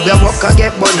off, overworker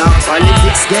get burn off,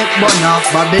 politics get burn off,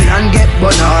 Babylon get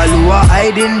burn off. All who are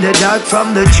hiding the dark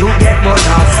from the truth get burn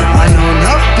off. I know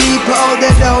enough people out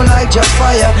there down like your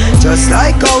fire, just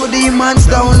like how demons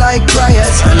down like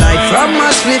criers. Like from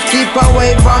a split keep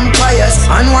away vampires,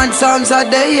 and one times a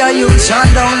day you shut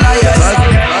down liars.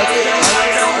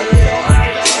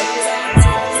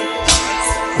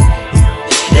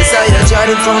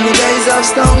 of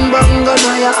stone, bongo,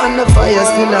 fire, and the fire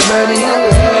still a burning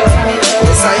away.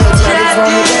 Yes, I am ready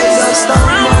from the days of stone,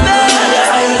 bongo, fire,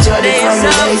 I am ready from the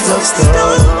days of stone.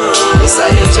 Yes, I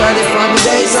am ready from the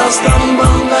days of stone,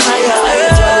 bongo, fire, I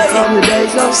am ready from the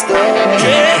days of stone.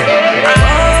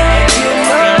 You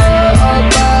know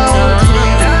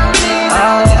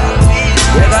about me,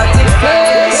 you got to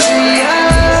face reality.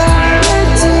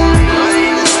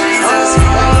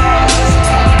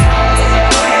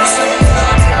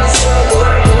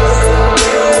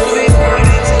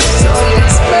 So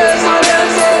express my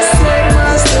best, make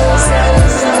my soul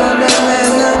sense all the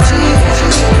energy.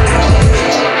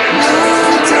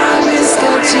 Now time is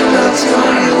catching up for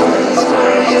you.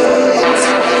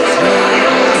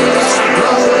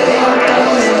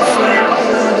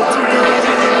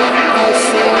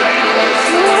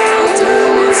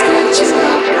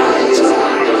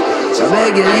 So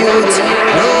beg you youth,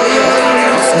 know your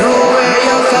roots, know where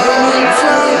you're coming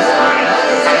from.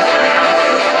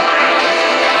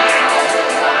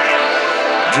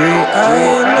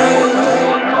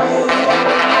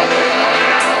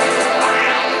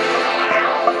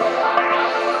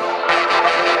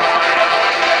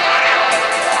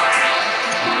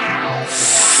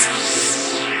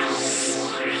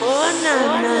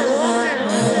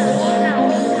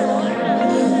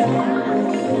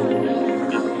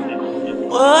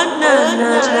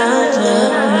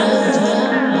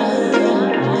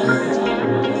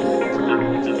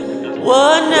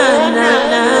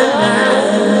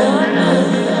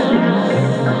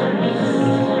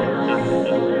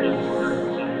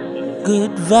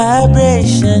 Good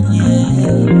vibration,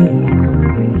 yeah.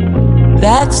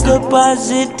 That's the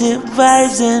positive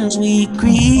vibes and we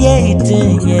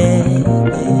creating, yeah.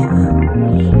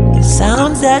 The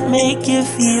sounds that make you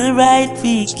feel right,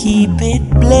 we keep it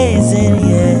blazing,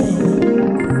 yeah.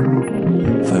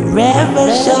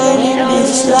 Forever shining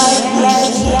this light, we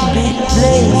keep it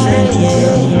blazing,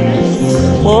 yeah.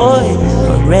 Boy,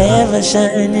 forever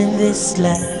shining this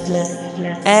light.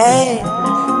 Hey,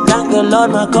 thank the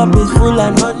Lord, my cup is full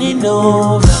and running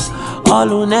over. All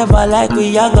who never like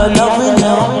we, I got love we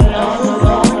know.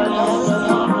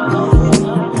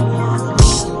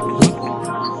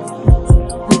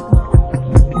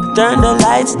 Turn the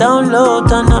lights down low,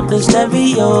 turn up the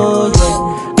stereo, yeah.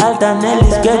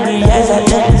 Altanelli's Gregory, yes, I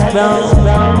think it's brown.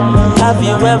 Have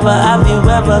you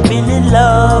ever been in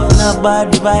love? Now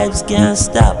bad vibes can't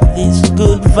stop this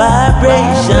good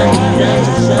vibration.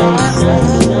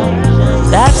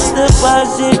 That's the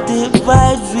positive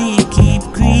vibes we keep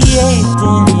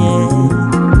creating, yeah.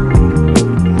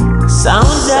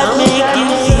 Sounds that make you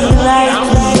feel like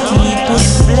we keep it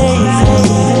blazing.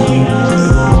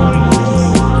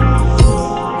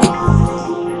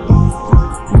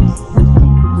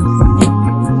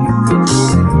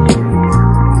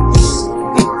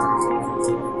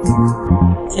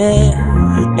 Yeah,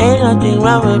 ain't nothing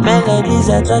wrong with melodies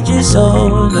that touch your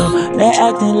soul, no. They're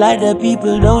acting like the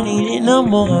people don't need it no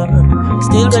more.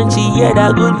 Still when she hear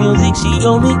that good music, she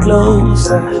hold me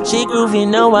close. She groovy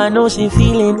now, I know she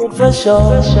feeling it for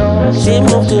sure. She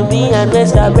moved to me and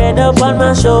rest her head up on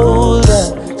my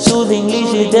shoulder. Soothingly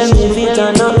she tell me if you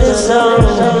turn up the sound.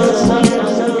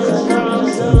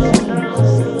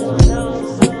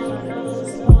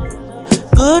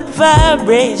 Good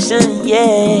vibration,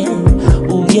 yeah.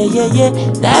 Oh yeah.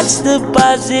 That's the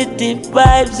positive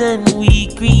vibes and we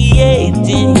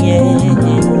creating,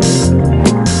 yeah.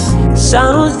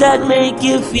 Sounds that make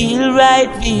you feel right,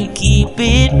 we keep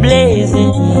it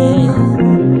blazing, yeah.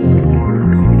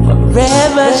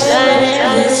 Forever shining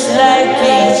this light,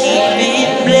 we keep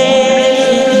it blazing.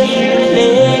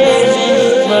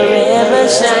 Forever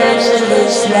shining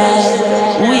this light,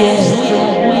 oh yeah.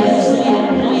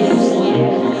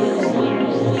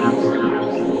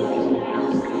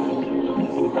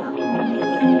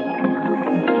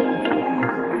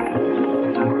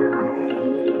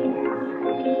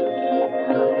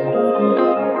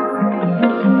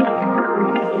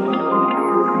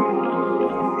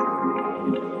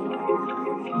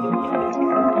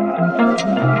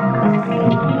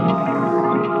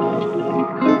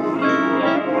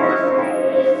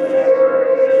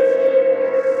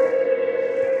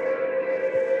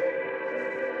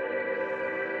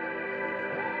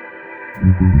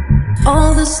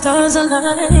 All the stars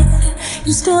align,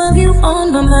 you still have you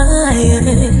on my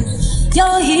mind.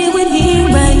 You're here with me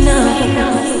right now.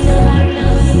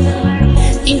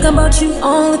 Think about you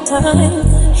all the time.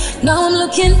 Now I'm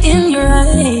looking in your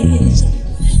eyes.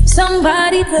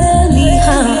 Somebody tell me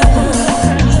how.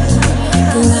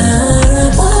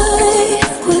 I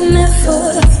would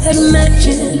never have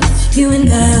imagined you and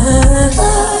I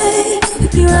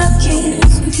would be rocking,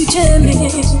 would be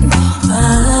jamming.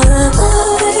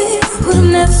 would have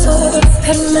never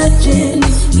had imagined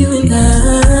you and I.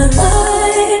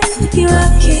 You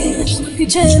rockin', you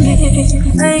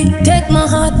jamming. I take my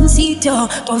heart and see ya.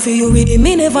 Don't feel you ready,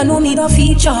 me never know me the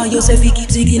feature. You say we keep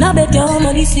singing, I bet your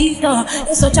money sweeter.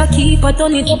 You're such a keeper,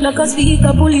 turn it up like a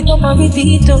speaker, pull it up and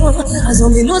repeat ya. As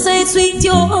only know say it's sweet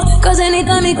yo. Cause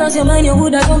anytime it cross your mind, you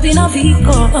woulda jump in a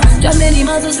vehicle. Drive many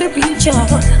miles just for preacher.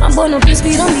 I'm born up to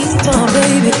speed on meter,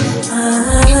 baby.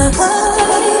 I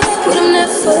would have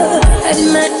never had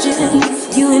imagined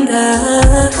you and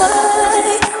I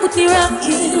would be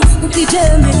rocking, would be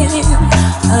jamming.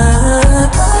 I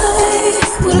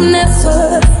would have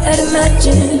never had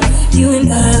imagined you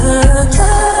and I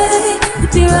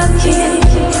would be rocking.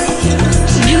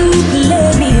 You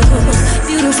play me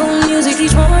beautiful music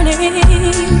each morning.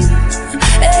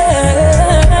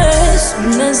 As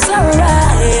soon as I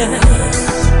rise,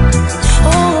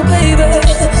 oh baby,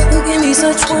 you give me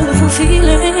such wonderful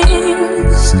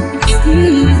feelings.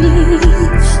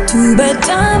 Too bad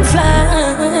time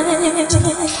flies.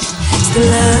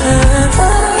 Still I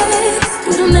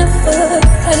would have never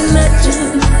had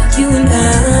imagined you and I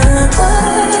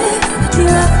would be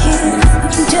rocking,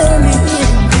 you jamming.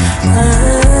 I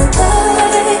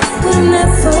would have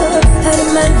never had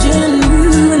imagined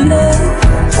you and I,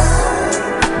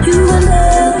 you and I.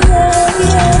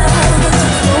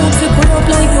 Don't flip up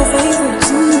like your favorites.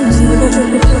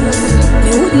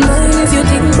 You wouldn't mind if you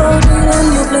think about it when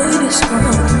you play this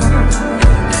song.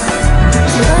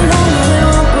 But I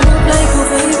don't put up like your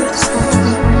favorite song.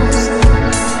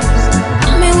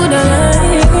 Me would I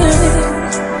like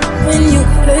when you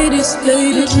play this, play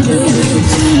this, play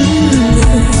this.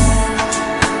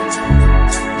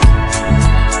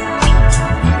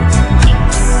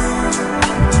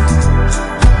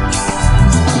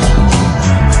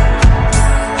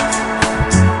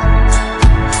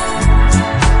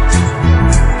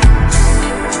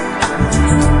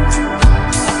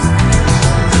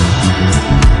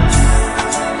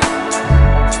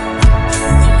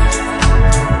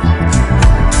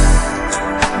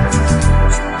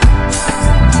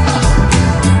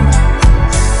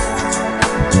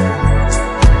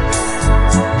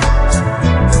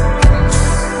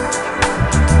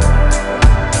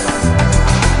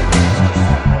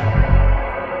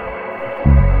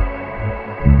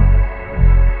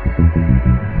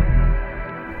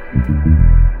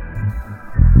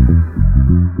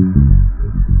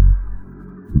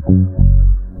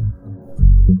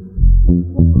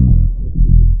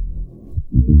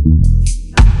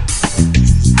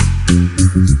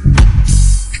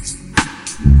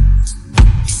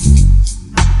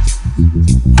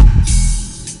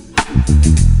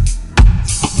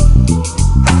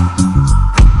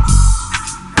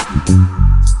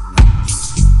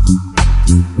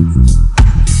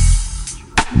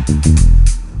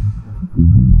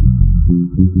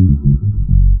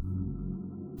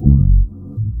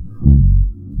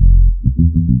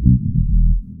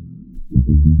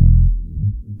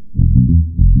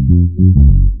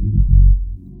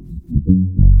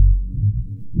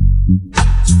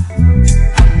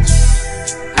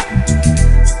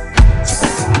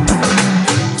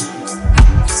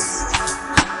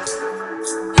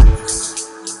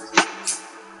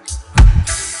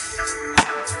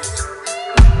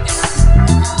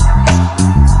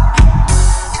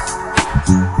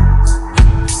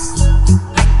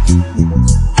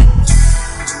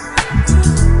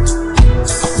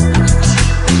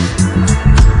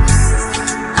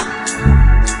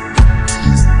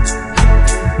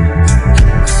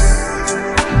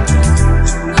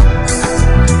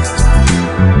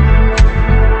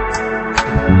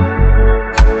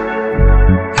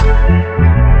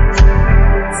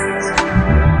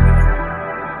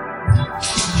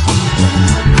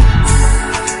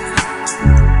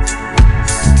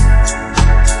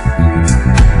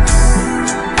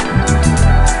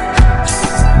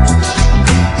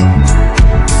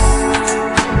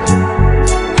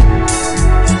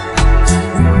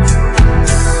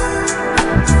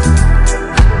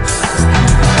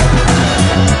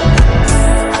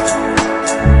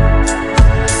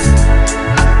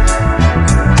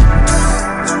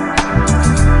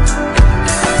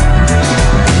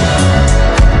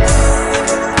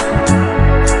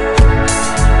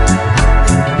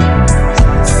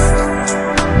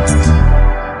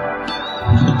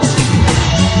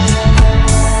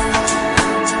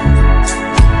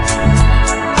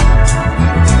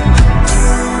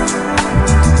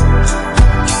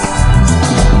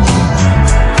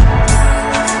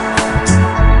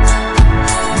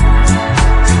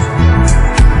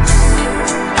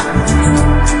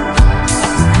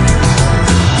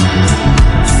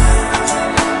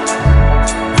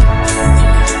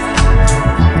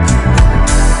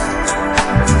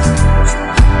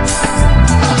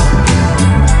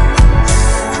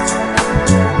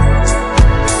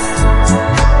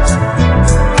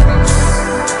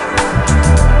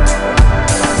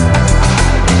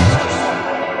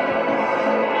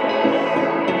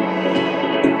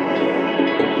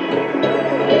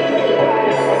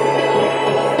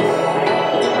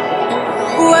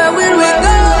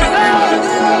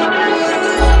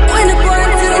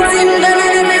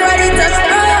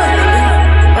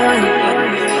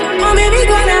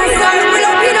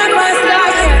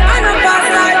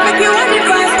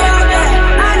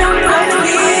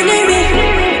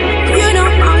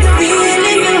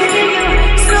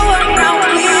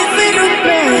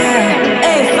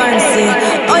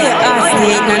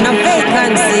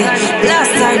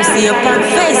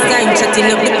 time chatting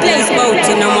up the place about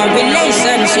in our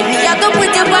relationship. Me I go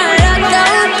put you on lockdown.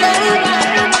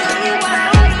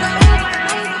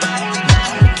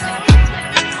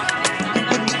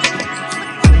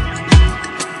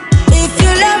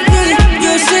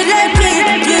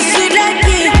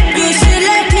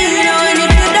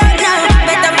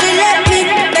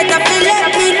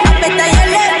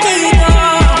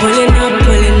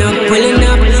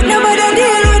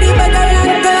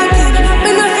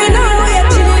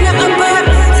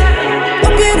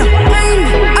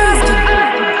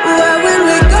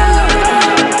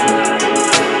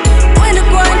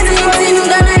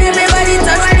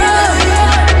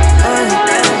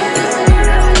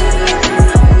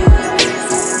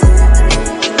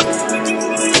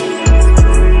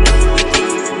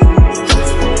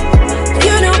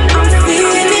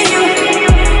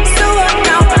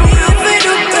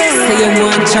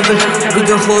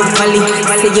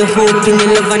 Say you're hoping in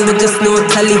love and not just no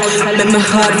tally. Let my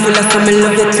heart full of some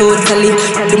love you totally.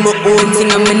 Do my own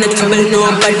thing, I'm in a trouble,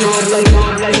 nobody.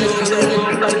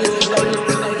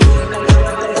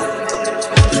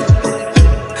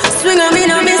 Swing on me,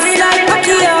 no miss like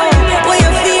Pacquiao. What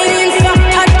you feeling for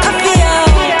hot coffee?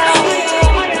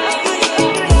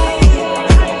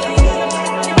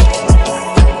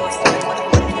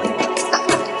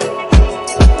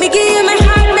 Me give you my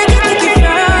heart, make it take it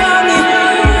from me.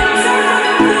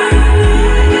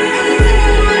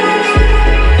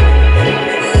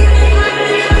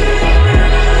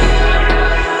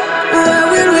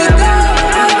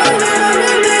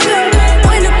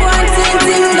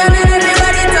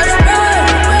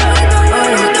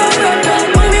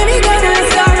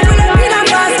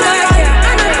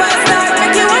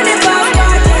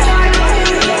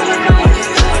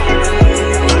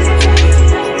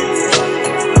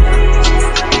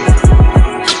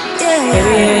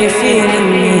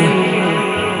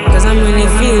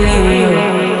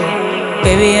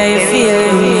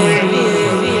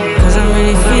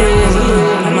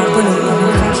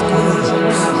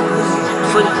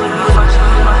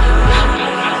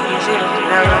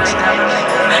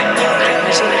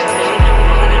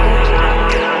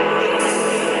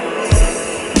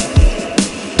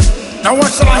 Now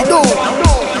what shall I do?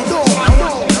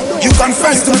 You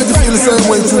confess to me that you feel the same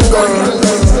way too, girl.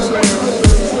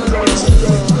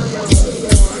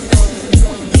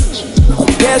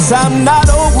 Guess I'm not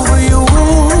over you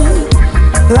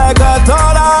like I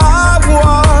thought I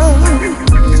was.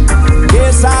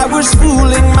 Guess I was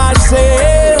fooling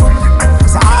myself,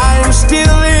 'cause I'm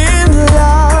still in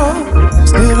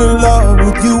love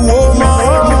with you, woman.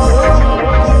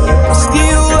 I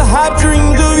still have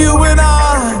dreams of you and I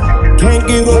can't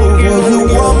get over you,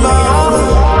 woman.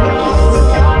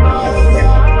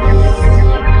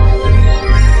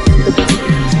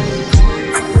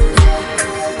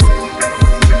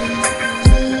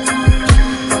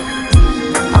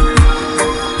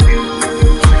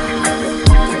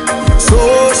 So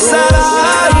sad I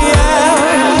am.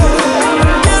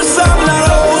 Guess I'm not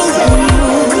over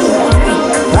you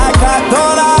like I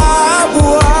thought I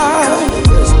was.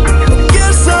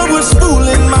 Guess I was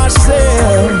fooling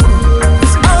myself.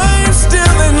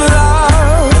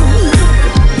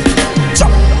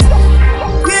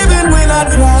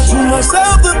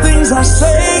 Myself, the things I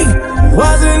say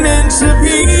wasn't meant to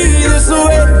be this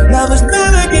way. Now it's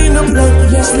not a game to play.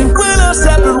 Yes, we went our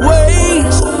separate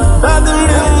ways by the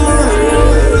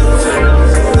memories.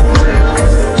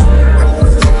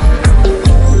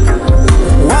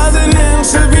 Wasn't meant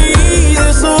to be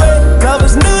this way. Now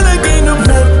it's not a game to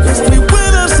play. Yes, we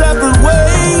went our separate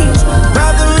ways by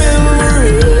the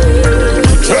memories.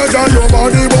 Treasure your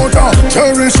body, but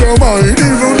cherish your mind,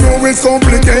 even though it's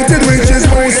complicated, which is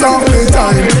most of the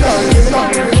time.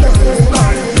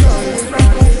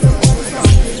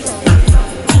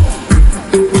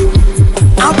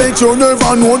 I bet you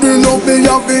never know the love me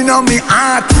have in me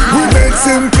heart. We make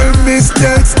simple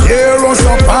mistakes, tear us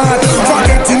apart,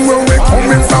 forgetting where we're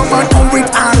coming from and how it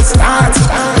all starts.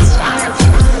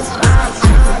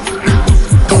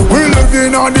 We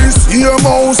living on this same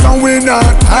house and we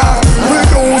not half. We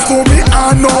used to be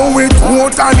and now we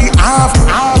totally half.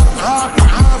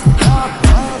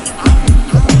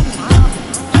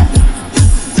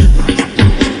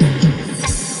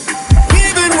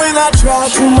 Even when I try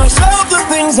to myself, the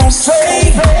things I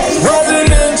say wasn't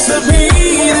meant to be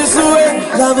this way.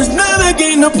 Love is not a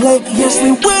game to play. Yes,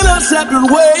 we went our separate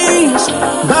ways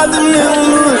by the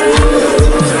memory.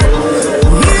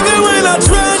 Even when I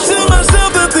try to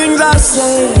myself, the things I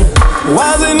say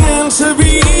wasn't meant to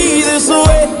be this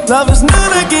way. Love is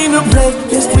not a game to play.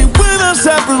 Yes, we went our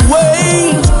separate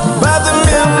ways by the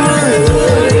memory.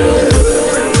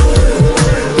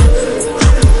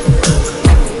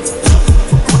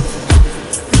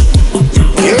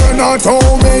 But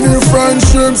how many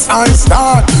friendships I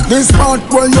start? This spot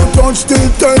where you touch the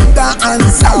tender and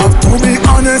soft. To be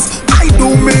honest, I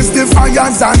do miss the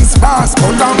fires and sparks.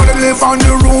 But I'm gonna live on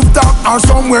the rooftop or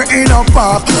somewhere in a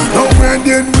park. Now where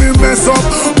did we mess up?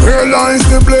 Where lies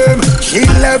the blame? She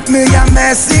left me a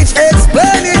message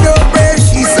explaining her way.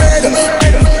 She said,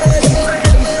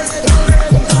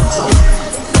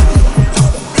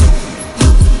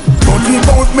 but we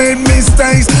both made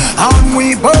mistakes and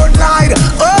we both lied.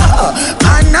 Oh,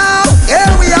 and now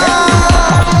here we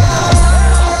are.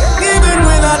 Even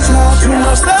when I try to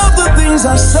myself, the things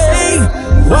I say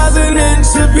wasn't meant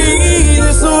to be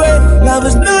this way. Now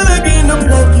there's none again to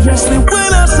play. Yes, we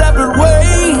went our separate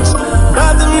ways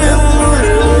by the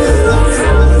memory.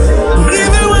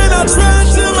 Even when I try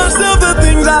to myself, the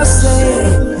things I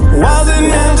say wasn't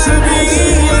meant to be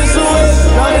this way.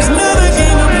 Now there's none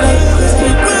again to play. Yes, we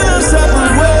went our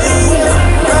separate ways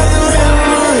by the memory.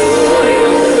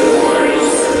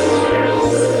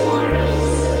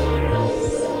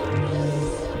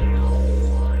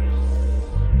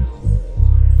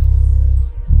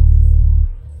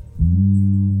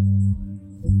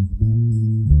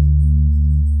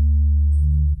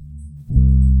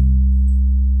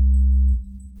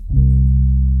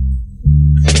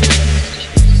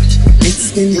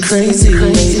 It's been crazy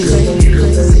lately.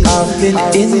 I've been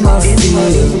in my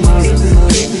feelings.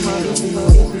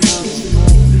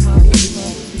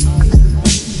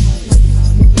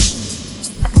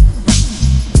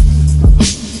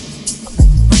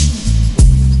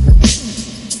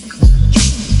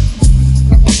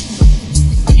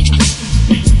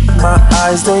 My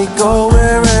eyes, they go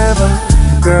wherever.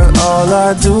 Girl, all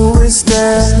I do is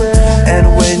stare. And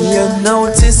when you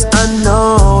notice, I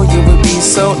know you will be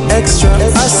so extra,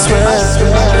 I swear.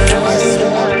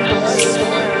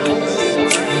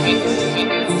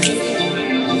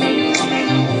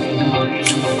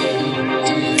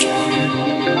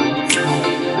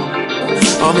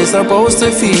 How me supposed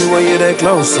to feel when you're that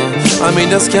closer? I mean,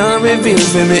 just can't reveal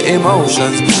for me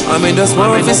emotions. I mean, just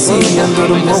want to see and do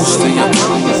the most of you.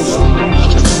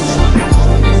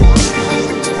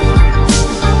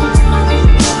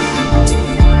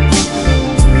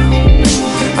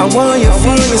 I want you to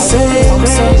feel the same,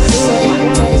 so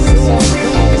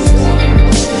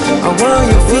I want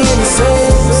you to feel the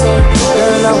same, so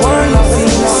girl, I want you to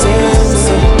feel the same,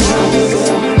 so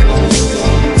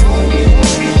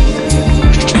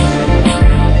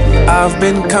I've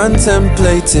been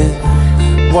contemplating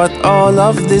what all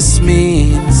of this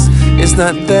means. It's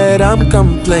not that I'm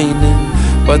complaining,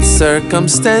 but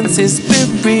circumstances be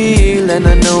real, and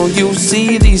I know you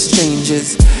see these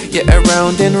changes. Yeah,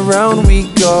 around and around we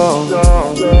go.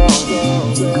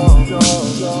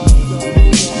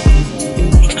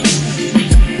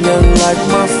 You're like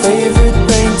my favorite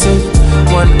painting,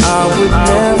 one I would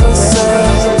never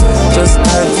sell. Just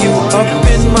have you up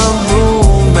in my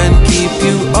room and keep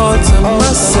you all to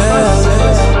myself.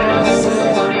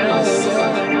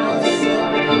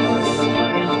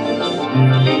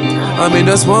 I mean,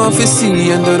 just want to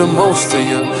see and do the most of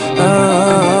you.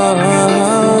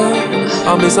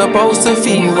 I'm supposed to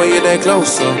feel when you're that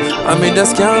closer. I mean,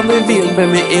 just can't reveal by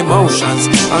me emotions.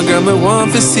 And girl, me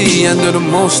want to see and do the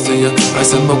most of you. I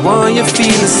said, but want you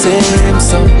feel the same,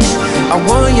 so I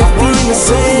want you feel the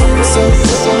same, so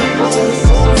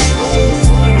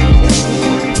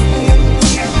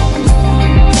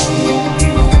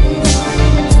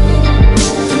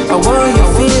I want you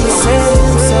feel the same.